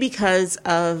only because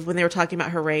of when they were talking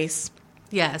about her race.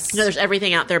 Yes. There's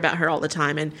everything out there about her all the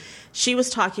time. And she was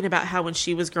talking about how when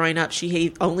she was growing up,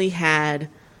 she only had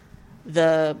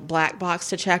the black box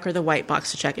to check or the white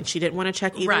box to check. And she didn't want to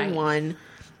check either one.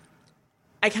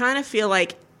 I kind of feel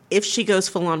like if she goes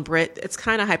full on Brit, it's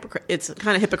kind of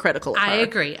hypocritical. I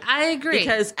agree.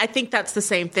 Because I think that's the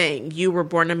same thing. You were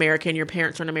born American. Your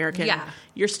parents are an American. Yeah.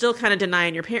 You're still kind of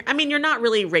denying your parent. I mean, you're not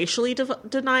really racially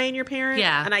denying your parent.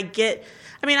 Yeah. And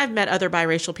I've met other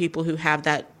biracial people who have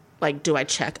that, like, do I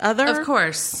check other? Of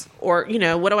course. Or,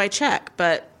 what do I check?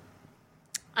 But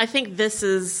I think this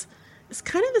is... It's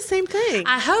kind of the same thing.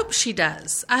 I hope she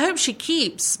does. I hope she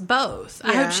keeps both.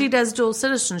 Yeah. I hope she does dual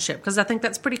citizenship because I think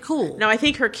that's pretty cool. No, I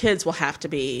think her kids will have to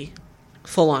be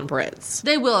full-on Brits.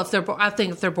 They will if they're. I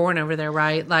think if they're born over there,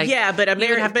 right? Like, yeah, but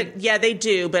they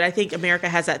do. But I think America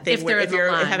has that thing where if you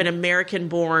have an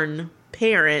American-born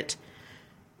parent,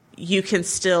 you can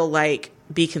still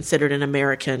be considered an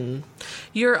American.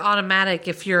 You're automatic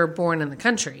if you're born in the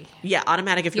country. Yeah,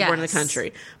 automatic if you're born in the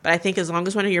country. But I think as long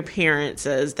as one of your parents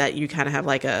says that, you kind of have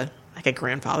like a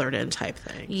grandfathered in type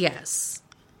thing. Yes.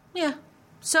 Yeah.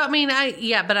 So, I mean,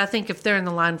 but I think if they're in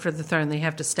the line for the throne, they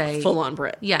have to stay full on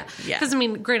Brit. Yeah. Because,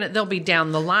 granted, they'll be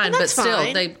down the line, but still,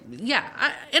 fine.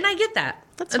 I get that.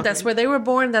 That's where they were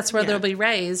born. That's where they'll be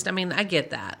raised. I mean, I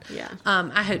get that. Yeah.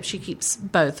 I hope she keeps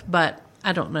both, but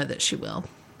I don't know that she will.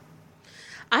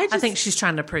 I think she's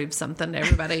trying to prove something to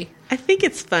everybody. I think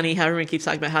it's funny how everyone keeps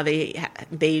talking about how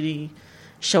they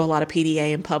show a lot of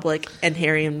PDA in public, and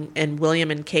Harry and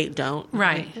William and Kate don't.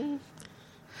 Right.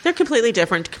 They're completely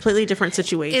different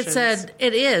situations.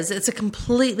 It's a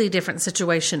completely different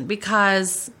situation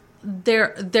because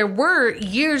there were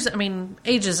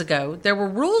ages ago, there were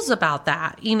rules about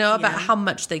that, about how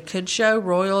much they could show.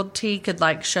 Royalty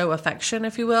could show affection,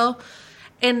 if you will.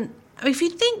 And if you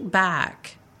think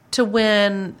back to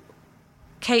when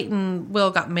Kate and Will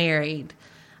got married,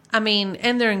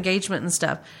 and their engagement and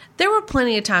stuff, there were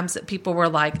plenty of times that people were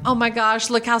like, oh my gosh,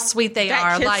 look how sweet they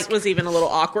are. That kiss was even a little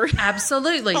awkward.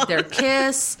 Absolutely. Their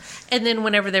kiss. And then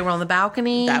whenever they were on the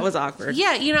balcony. That was awkward.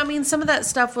 Yeah, some of that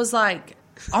stuff was like,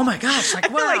 oh my gosh, I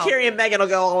feel like Harry and Meghan will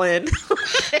go all in.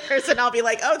 And I'll be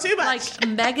like, oh, too much.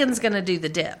 Meghan's going to do the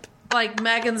dip.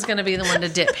 Meghan's going to be the one to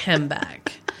dip him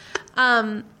back.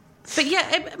 But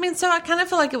yeah, so I kind of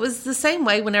feel like it was the same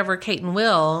way whenever Kate and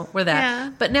Will were that.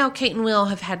 Yeah. But now Kate and Will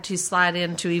have had to slide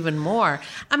into even more.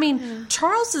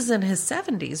 Charles is in his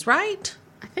 70s, right?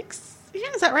 I think so.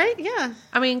 Yeah, is that right? Yeah.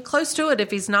 Close to it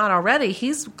if he's not already.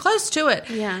 He's close to it.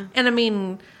 Yeah.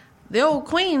 And the old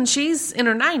queen, she's in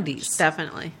her 90s.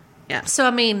 Definitely. Yeah. So,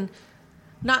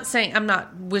 not saying I'm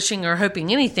not wishing or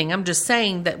hoping anything. I'm just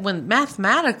saying that when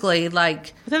mathematically,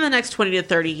 within the next 20 to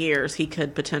 30 years, he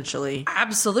could potentially.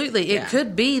 Absolutely. It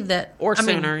could be that. Or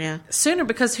sooner, yeah. Sooner,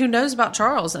 because who knows about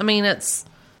Charles?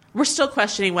 We're still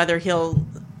questioning whether he'll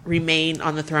remain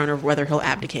on the throne or whether he'll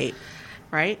abdicate,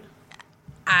 right?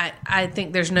 I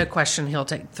think there's no question he'll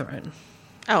take the throne.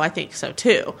 Oh, I think so,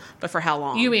 too. But for how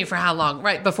long? You mean for how long?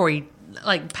 Right, before he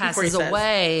passes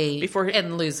away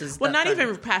and loses the not throne.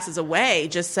 Even passes away,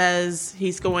 just says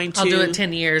he's going to... I'll do it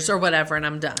 10 years or whatever and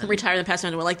I'm done. Retire and pass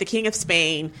on. Like the King of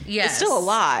Spain is still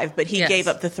alive, but he gave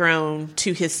up the throne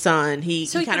to his son. He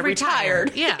kind of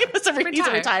retired. Yeah. He's a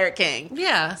retired king.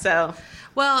 Yeah. So...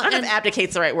 Well, I don't know if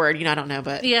abdicate's the right word. I don't know,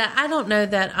 but yeah, I don't know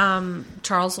that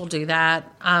Charles will do that.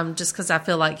 Just because I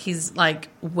feel like he's like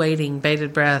waiting,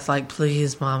 bated breath, like,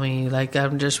 please, mommy, like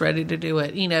I'm just ready to do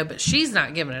it, But she's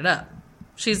not giving it up.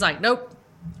 She's like, nope,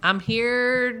 I'm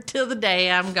here till the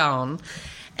day I'm gone.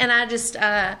 And I just,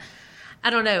 I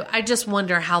don't know. I just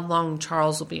wonder how long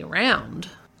Charles will be around.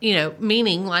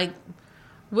 Meaning like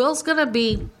Will's gonna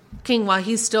be king while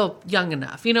he's still young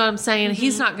enough. You know what I'm saying?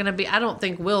 He's not going to be, I don't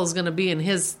think Will's going to be in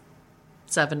his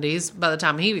 70s by the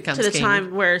time he becomes king. To the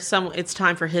time where it's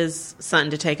time for his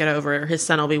son to take it over. His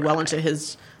son will be well into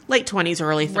his late 20s,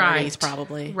 early 30s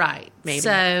probably. Right. Maybe.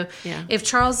 So if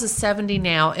Charles is 70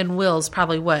 now and Will's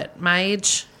probably what, my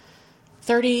age?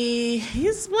 30,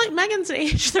 he's like Meghan's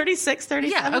age, 36,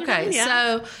 37. Yeah, okay.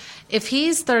 So if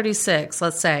he's 36,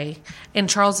 let's say, and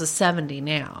Charles is 70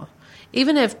 now,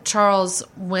 even if Charles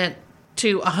went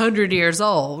to 100 years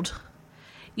old,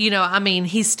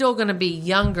 he's still going to be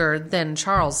younger than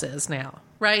Charles is now,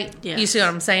 right? Yes. You see what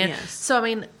I'm saying? Yes. So,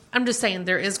 I'm just saying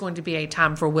there is going to be a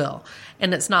time for Will.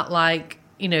 And it's not like,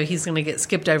 he's going to get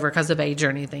skipped over because of age or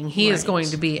anything. He is going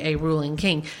to be a ruling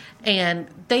king. And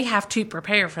they have to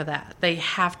prepare for that. They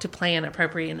have to plan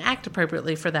appropriately and act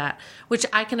appropriately for that, which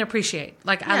I can appreciate.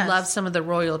 Like, I love some of the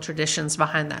royal traditions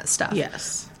behind that stuff.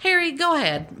 Yes. Harry, go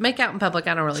ahead. Make out in public.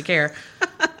 I don't really care.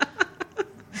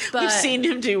 But, we've seen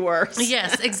him do worse.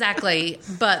 Yes, exactly.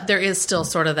 But there is still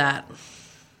sort of that.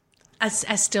 I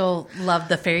still love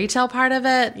the fairy tale part of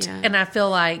it. Yeah. And I feel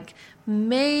like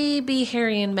maybe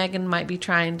Harry and Meghan might be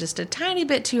trying just a tiny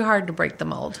bit too hard to break the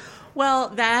mold. Well,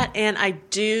 that, and I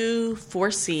do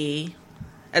foresee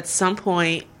at some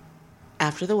point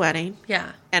after the wedding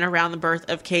and around the birth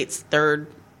of Kate's third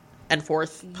and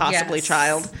fourth possibly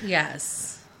child,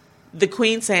 the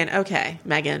Queen saying, okay,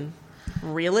 Meghan,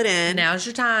 reel it in. Now's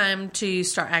your time to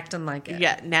start acting like it.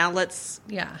 Yeah, now let's...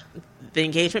 The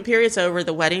engagement period's over.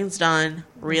 The wedding's done.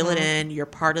 Reel it in. You're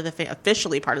part of the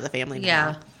officially part of the family now.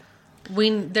 Yeah.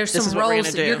 There's some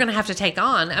roles that you're going to have to take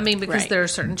on. Because there are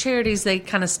certain charities they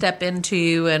kind of step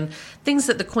into and things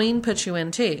that the Queen puts you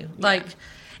into. Like,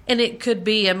 and it could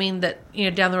be,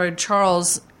 that, down the road,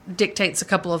 Charles dictates a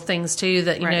couple of things too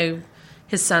that,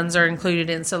 his sons are included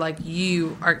in. So, like,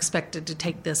 you are expected to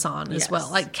take this on as well.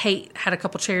 Like, Kate had a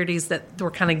couple charities that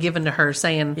were kind of given to her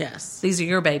saying, these are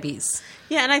your babies.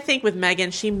 Yeah, and I think with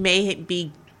Meghan, she may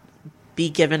be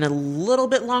given a little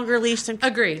bit longer leash than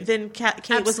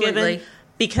Kate was given,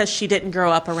 because she didn't grow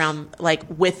up around, like,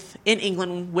 in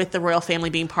England with the royal family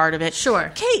being part of it. Sure.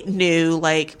 Kate knew,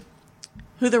 like,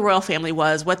 who the royal family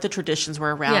was, what the traditions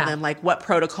were around them, like what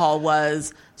protocol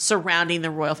was surrounding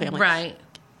the royal family. Right.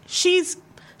 She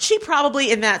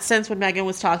probably, in that sense, when Meghan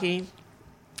was talking,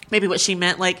 maybe what she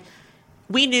meant, like,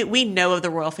 we know of the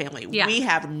royal family. Yeah. We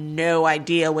have no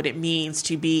idea what it means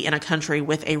to be in a country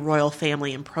with a royal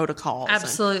family and protocols.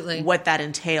 Absolutely. And what that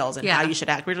entails and how you should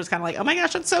act. We're just kind of like, oh my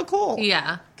gosh, that's so cool.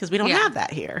 Yeah. Because we don't have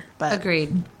that here. But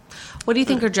agreed. What do you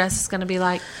think her dress is going to be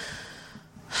like?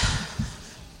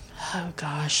 Oh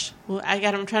gosh. Well,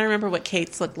 I'm trying to remember what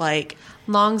Kate's looked like.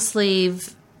 Long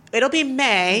sleeve. It'll be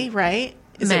May, right?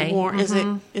 May. It warm? Is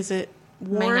it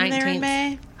warm there in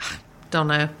May? Don't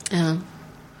know.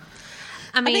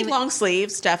 I think long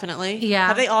sleeves, definitely. Yeah.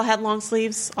 Have they all had long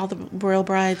sleeves? All the royal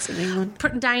brides in England?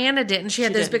 Diana didn't. She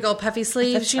had those big old puffy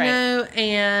sleeves,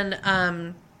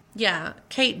 and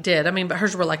Kate did. But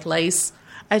hers were like lace.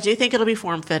 I do think it'll be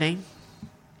form-fitting.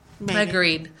 Maybe.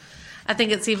 Agreed. I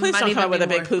think it's even. Please don't come with a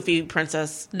big poofy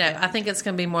princess. No, I think it's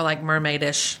going to be more like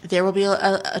mermaidish. There will be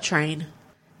a train.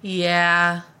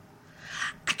 Yeah.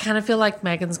 I kind of feel like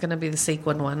Meghan's going to be the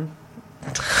sequin one.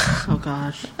 Oh,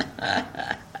 gosh.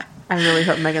 I really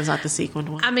hope Meghan's not the sequined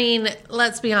one.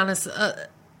 Let's be honest.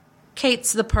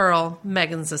 Kate's the pearl.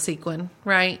 Meghan's the sequin,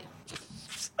 right?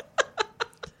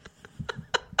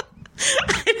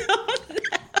 I don't know.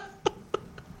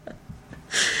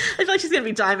 I feel like she's going to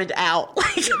be diamond out.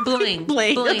 Like bling.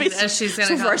 As she's going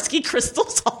to Swarovski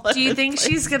crystals all over. Do you think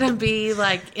she's going to be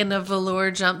like in a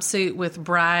velour jumpsuit with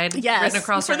bride written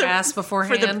across her ass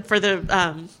beforehand?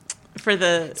 For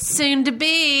the soon to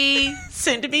be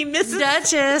Mrs.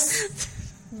 Duchess.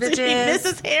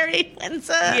 Mrs. Harry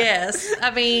Windsor. Yes.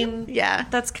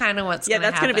 That's kind of what's going to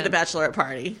happen. That's going to be the bachelorette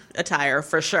party attire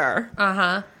for sure.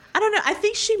 Uh-huh. I don't know. I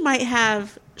think she might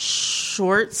have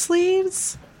short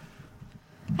sleeves.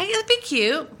 I think that'd be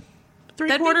cute.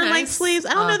 3/4 length sleeves.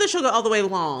 I don't know that she'll go all the way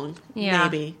long. Yeah.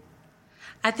 Maybe.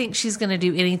 I think she's going to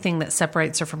do anything that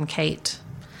separates her from Kate.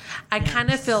 I kind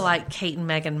of feel like Kate and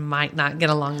Meghan might not get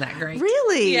along that great.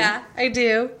 Really? Yeah, I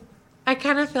do. I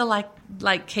kind of feel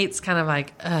like Kate's kind of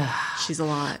like, ugh. She's a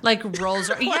lot. Like rolls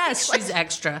her. Yes, she's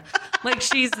extra. Like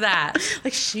she's that.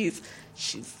 Like she's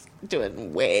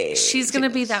doing way. She's going to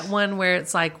be that one where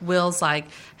it's like Will's like,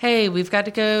 hey, we've got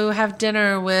to go have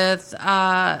dinner with,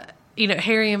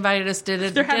 Harry invited us to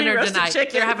dinner tonight.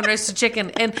 Chicken. They're having roasted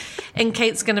chicken. And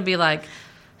Kate's going to be like,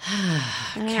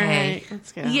 okay. Right,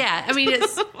 let's go. Yeah, I mean,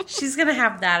 she's going to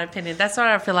have that opinion. That's what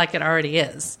I feel like it already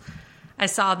is. I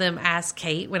saw them ask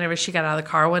Kate whenever she got out of the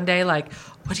car one day, like,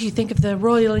 what do you think of the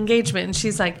royal engagement? And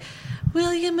she's like,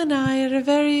 William and I are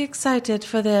very excited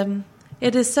for them.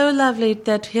 It is so lovely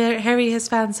that Harry has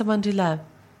found someone to love.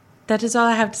 That is all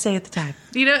I have to say at the time.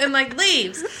 And like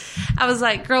leaves. I was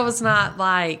like, girl was not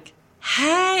like,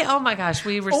 hey, oh my gosh,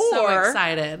 we were so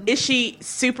excited. Is she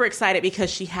super excited because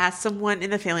she has someone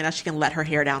in the family now she can let her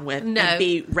hair down with and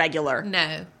be regular?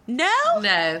 No.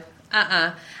 No?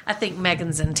 I think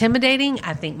Meghan's intimidating.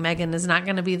 I think Meghan is not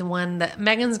going to be the one that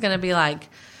Meghan's going to be like,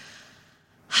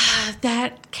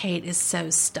 that Kate is so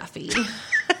stuffy.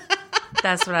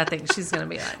 That's what I think she's going to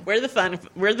be like. We're the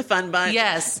fun bunch.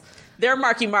 Yes. They're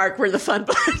Marky Mark. We're the fun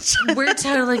bunch. We're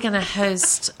totally going to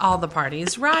host all the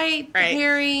parties, right,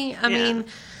 Harry? I mean,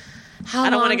 how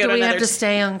long do we have to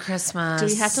stay on Christmas? Do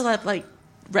we have to let,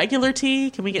 regular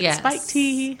tea? Can we get spiked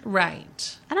tea?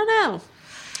 Right. I don't know.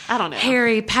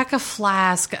 Harry, pack a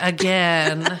flask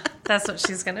again. That's what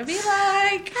she's going to be like.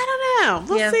 I don't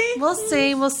know. We'll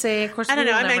see. Of course, I don't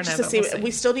know. I'm anxious to see.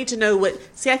 We still need to know what.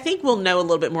 See, I think we'll know a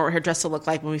little bit more what her dress will look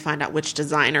like when we find out which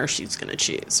designer she's going to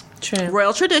choose. True.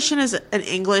 Royal tradition is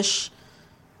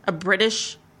a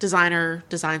British designer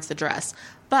designs the dress.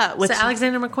 But with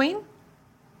Alexander McQueen?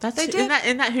 They did?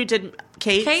 Isn't that who did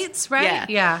Kate's? Kate's, right?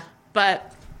 Yeah.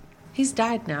 But he's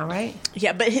died now, right?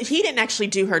 Yeah, but he didn't actually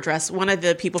do her dress. One of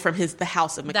the people from the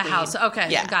House of McQueen. The House, okay,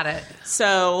 yeah. Got it.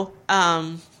 So,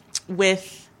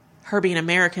 with her being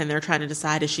American, they're trying to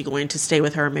decide, is she going to stay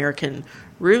with her American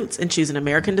roots and choose an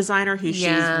American designer who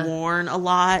she's worn a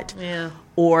lot? Yeah.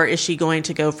 Or is she going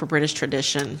to go for British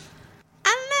tradition?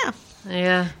 I don't know.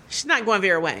 Yeah. She's not going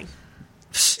Vera Wang.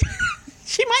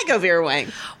 She might go Vera Wang.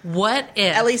 What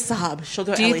if Ellie Saab? She'll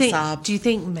go Ellie Saab. Do you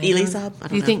think Meghan? Ellie Saab? I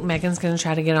don't know. Think Meghan's going to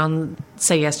try to get on?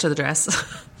 Say yes to the dress.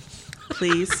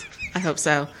 Please, I hope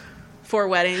so. 4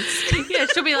 weddings. Yeah,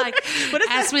 she'll be like,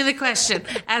 ask me the question.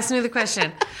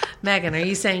 Meghan, are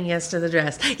you saying yes to the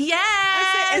dress?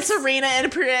 Yes. And Serena and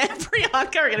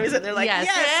Priyanka are going to be sitting there like,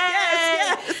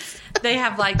 yes. They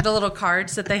have the little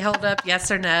cards that they hold up,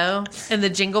 yes or no, and the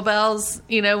jingle bells.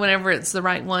 Whenever it's the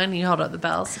right one, you hold up the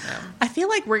bells. No. I feel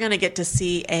like we're going to get to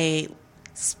see a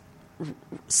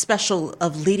special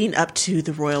of leading up to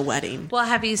the royal wedding. Well,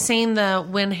 have you seen the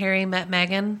When Harry Met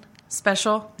Meghan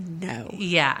special? No.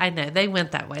 Yeah, I know. They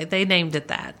went that way. They named it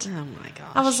that. Oh my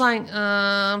gosh. I was like,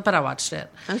 but I watched it.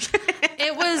 Okay.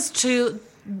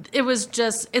 It was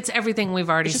just, it's everything we've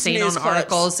already seen on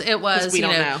articles. It was, we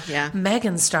don't know. Yeah.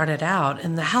 Meghan started out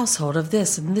in the household of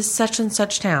this and this such and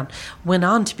such town, went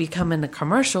on to become in a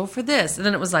commercial for this. And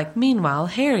then it was like, meanwhile,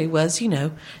 Harry was,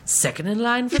 second in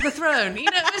line for the throne.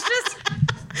 It was just...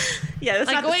 Yeah,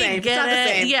 that's not the same. It's not the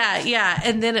same. Yeah.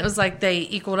 And then it was like they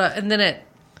equaled up. And then it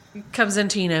comes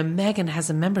into, Meghan has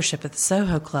a membership at the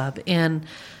Soho Club in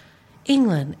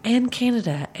England and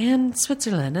Canada and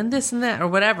Switzerland and this and that or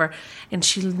whatever, and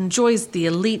she enjoys the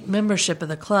elite membership of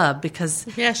the club because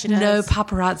she does. No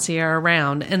paparazzi are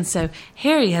around, and so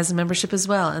Harry has a membership as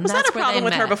well. And was that's that a problem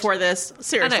with her before this?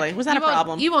 Seriously, was that a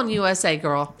problem? You on USA,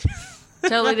 girl?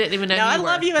 Totally didn't even know. No, I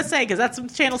love USA because that's when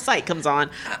Channel Sight comes on,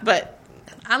 but.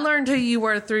 I learned who you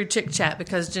were through Chick Chat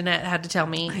because Jeanette had to tell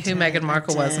me who Meghan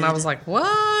Markle was, and I was like,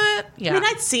 what? Yeah. I mean,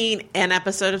 I'd seen an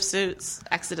episode of Suits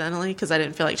accidentally because I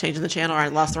didn't feel like changing the channel or I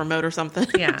lost the remote or something.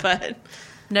 Yeah. But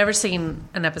never seen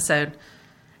an episode.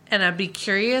 And I'd be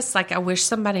curious, I wish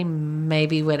somebody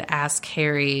maybe would ask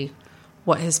Harry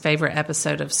what his favorite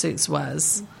episode of Suits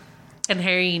was. And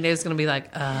Harry, is going to be like,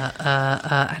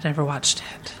 I never watched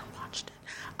it.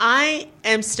 I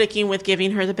am sticking with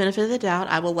giving her the benefit of the doubt.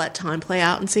 I will let time play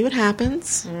out and see what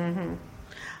happens. Mm-hmm.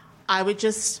 I would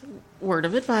just, word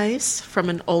of advice from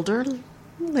an older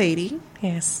lady.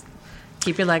 Yes.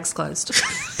 Keep your legs closed.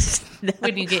 No.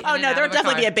 When you get there'll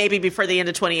definitely be a baby before the end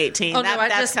of 2018.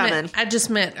 That's coming. I just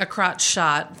meant a crotch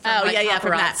shot from paparazzi. From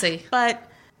that. But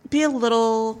be a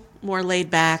little more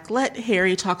laid back. Let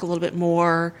Harry talk a little bit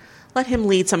more. Let him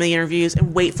lead some of the interviews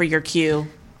and wait for your cue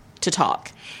to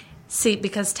talk. See,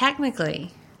 because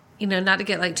technically, not to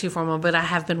get too formal, but I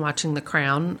have been watching The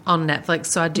Crown on Netflix,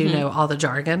 so I do know all the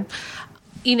jargon.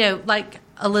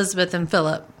 Elizabeth and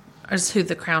Philip is who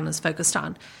The Crown is focused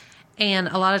on. And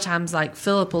a lot of times,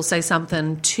 Philip will say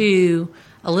something to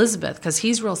Elizabeth, because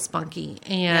he's real spunky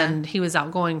and he was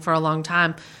outgoing for a long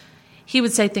time, he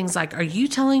would say things like, "Are you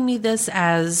telling me this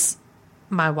as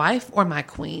my wife or my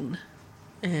queen?"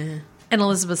 And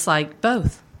Elizabeth's like,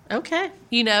 "Both." Okay.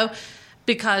 You know,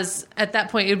 because at that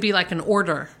point it would be like an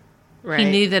order. Right. He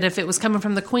knew that if it was coming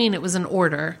from the queen, it was an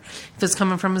order. If it's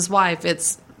coming from his wife,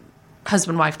 it's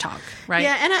husband-wife talk, right?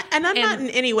 Yeah, and I'm not in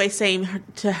any way saying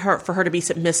for her to be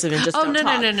submissive and just Oh, don't no,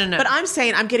 talk. no. But I'm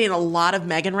saying I'm getting a lot of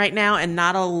Meghan right now and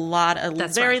not a lot of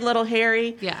That's very right. little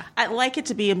Harry. Yeah. I'd like it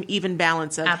to be an even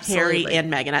balance of Absolutely. Harry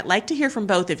and Meghan. I'd like to hear from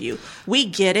both of you. We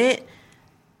get it.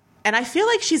 And I feel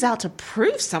like she's out to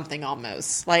prove something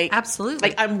almost. Like Absolutely.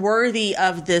 Like I'm worthy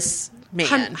of this man.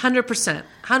 100%.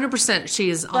 100%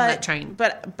 she is on that train.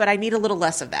 But I need a little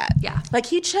less of that. Yeah. Like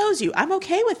he chose you. I'm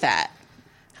okay with that.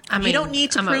 I mean, You don't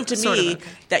need to I'm prove to sort of me okay.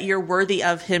 that you're worthy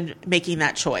of him making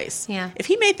that choice. Yeah. If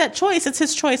he made that choice, it's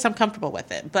his choice. I'm comfortable with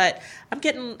it. But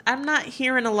I'm not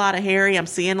hearing a lot of Harry. I'm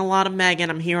seeing a lot of Meghan.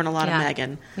 I'm hearing a lot Yeah. of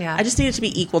Meghan. Yeah. I just need it to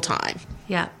be equal time.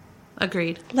 Yeah.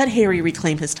 Agreed. Let Harry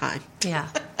reclaim his time. Yeah.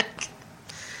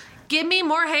 Give me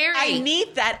more Harry. I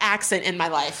need that accent in my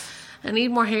life. I need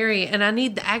more Harry, and I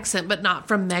need the accent, but not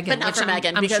from Meghan. But not which for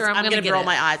Meghan, I'm because sure I'm going to get roll it.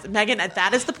 my eyes. Meghan,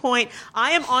 that is the point.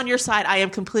 I am on your side. I am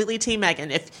completely team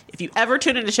Meghan. If you ever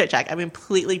tune into Chit Chat, I'm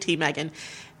completely team Meghan.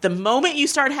 The moment you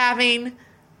start having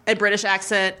a British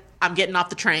accent, I'm getting off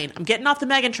the train. I'm getting off the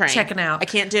Meghan train. Checking out. I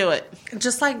can't do it.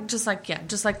 Just like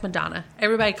Madonna.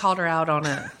 Everybody called her out on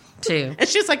it too. And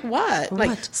she's like, what? Like,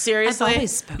 What? seriously? I've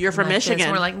always spoken You're from like this. Michigan.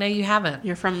 And we're like, no, you haven't.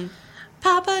 You're from...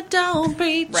 Papa, don't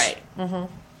preach. Right.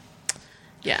 Mm-hmm.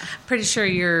 Yeah. Pretty sure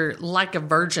you're like a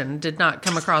virgin did not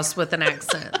come across with an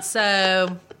accent.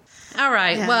 So, all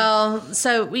right. Yeah. Well,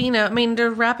 so, to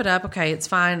wrap it up, okay, it's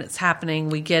fine. It's happening.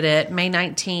 We get it. May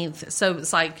 19th. So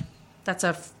it's like, that's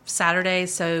a Saturday.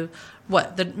 So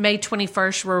what? The May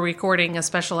 21st, we're recording a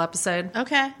special episode.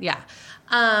 Okay. Yeah.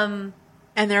 And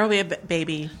there will be a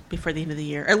baby before the end of the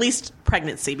year. Or at least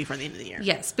pregnancy before the end of the year.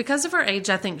 Yes. Because of her age,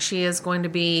 I think she is going to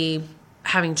be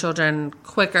having children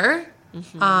quicker.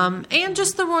 Mm-hmm. And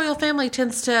just the royal family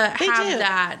tends to have do.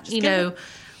 that, Just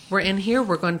we're in here,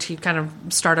 we're going to kind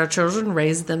of start our children,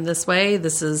 raise them this way.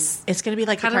 This is It's going to be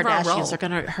like the kind of our role.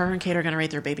 Kardashians. Her and Kate are going to raise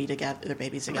their babies together.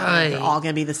 Right. They're all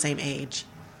going to be the same age.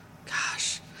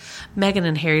 gosh. Meghan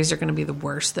and Harry's are going to be the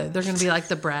worst, though. They're going to be like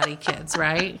the bratty kids,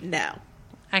 right? No.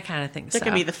 I kind of think They're so.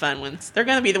 going to be the fun ones. They're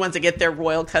going to be the ones that get their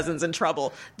royal cousins in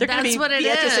trouble. They're going to That's be what it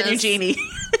Beatrice and is. Eugenie.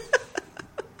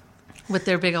 With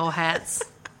their big old hats.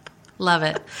 Love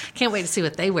it. Can't wait to see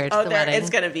what they wear to the wedding. It's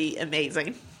going to be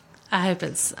amazing. I hope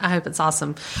it's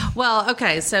awesome. Well,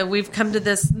 okay, so we've come to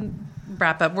this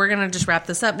wrap up. We're going to just wrap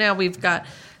this up now. We've got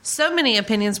so many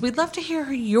opinions. We'd love to hear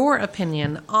your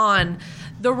opinion on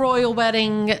the royal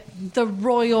wedding, the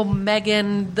royal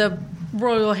Meghan, the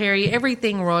royal Harry,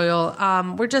 everything royal.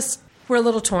 We're a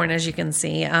little torn, as you can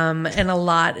see, and a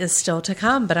lot is still to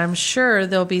come. But I'm sure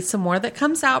there'll be some more that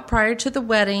comes out prior to the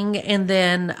wedding, and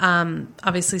then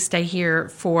obviously stay here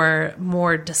for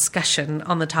more discussion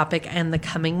on the topic in the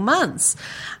coming months.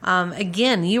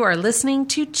 Again, you are listening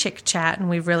to Chick Chat, and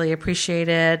we've really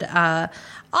appreciated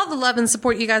all the love and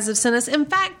support you guys have sent us. In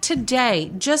fact,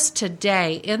 just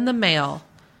today, in the mail,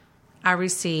 I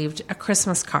received a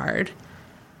Christmas card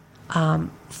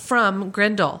from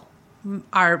Grendel,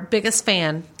 our biggest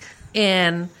fan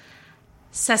in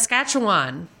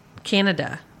Saskatchewan,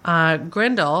 Canada.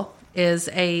 Grendel is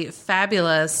a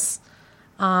fabulous,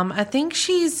 I think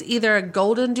she's either a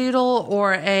golden doodle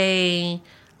or a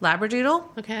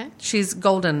labradoodle. Okay. She's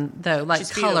golden, though, like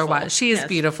She's color-wise. beautiful. She is Yes.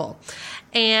 beautiful.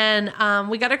 And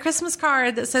we got a Christmas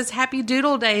card that says Happy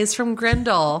Doodle Days from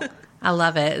Grendel. I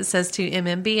love it. It says to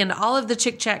MMB and all of the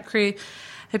Chick Chat crew,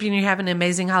 hope you're having an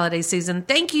amazing holiday season.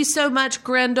 Thank you so much,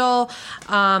 Grendel,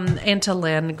 and to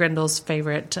Lynn, Grendel's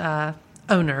favorite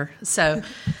owner. So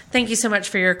thank you so much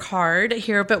for your card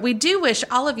here. But we do wish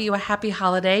all of you a happy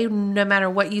holiday, no matter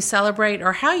what you celebrate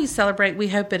or how you celebrate. We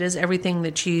hope it is everything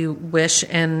that you wish,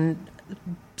 and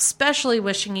especially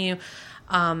wishing you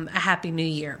a happy new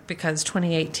year, because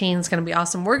 2018 is going to be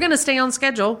awesome. We're going to stay on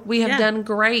schedule. We have Yeah. done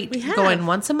great. We have. Going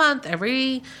once a month,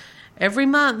 every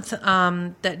month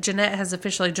that Jeanette has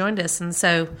officially joined us. And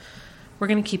so we're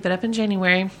going to keep it up in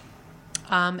January.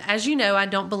 As you know, I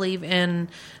don't believe in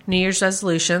New Year's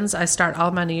resolutions. I start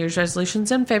all my New Year's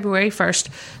resolutions in February 1st.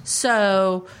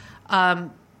 So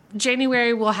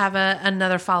January we'll have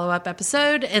another follow-up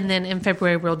episode. And then in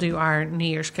February we'll do our New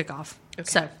Year's kickoff. Okay.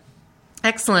 So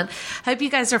excellent. Hope you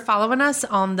guys are following us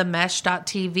on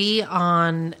themesh.tv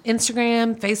on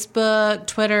Instagram, Facebook,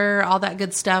 Twitter, all that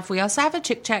good stuff. We also have a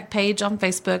Chick Chat page on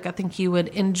Facebook I think you would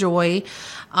enjoy.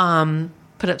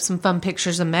 put up some fun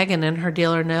pictures of Megan in her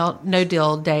Deal or No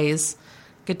Deal days.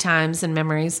 Good times and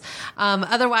memories.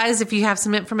 Otherwise, if you have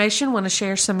some information, want to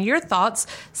share some of your thoughts,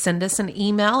 send us an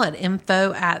email at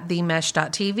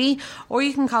info@themesh.tv, or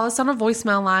you can call us on a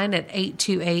voicemail line at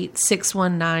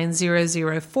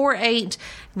 828-619-0048.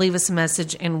 Leave us a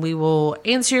message and we will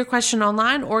answer your question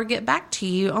online or get back to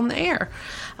you on the air.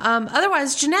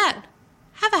 Otherwise, Jeanette,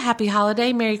 have a happy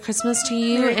holiday. Merry Christmas to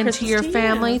you Merry and Christmas to your to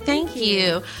family. you. Thank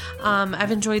you. I've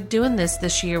enjoyed doing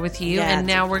this year with you. Yeah, And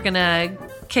now we're going to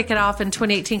kick it off in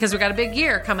 2018 because we've got a big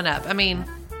year coming up. I mean,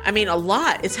 a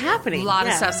lot is happening. a lot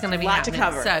of stuff's going to be happening. A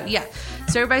lot to cover. So, yeah.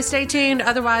 So, everybody stay tuned.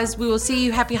 Otherwise, we will see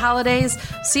you. Happy holidays.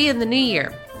 See you in the new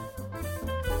year.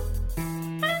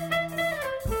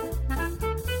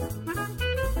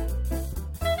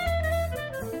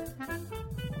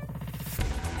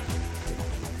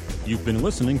 You've been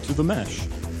listening to The Mesh,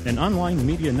 an online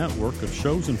media network of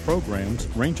shows and programs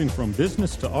ranging from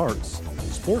business to arts,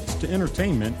 sports to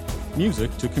entertainment,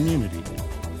 music to community.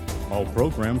 All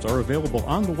programs are available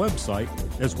on the website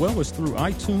as well as through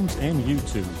iTunes and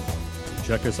YouTube.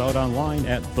 Check us out online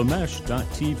at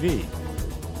themesh.tv.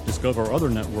 Discover other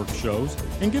network shows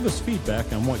and give us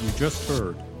feedback on what you just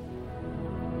heard.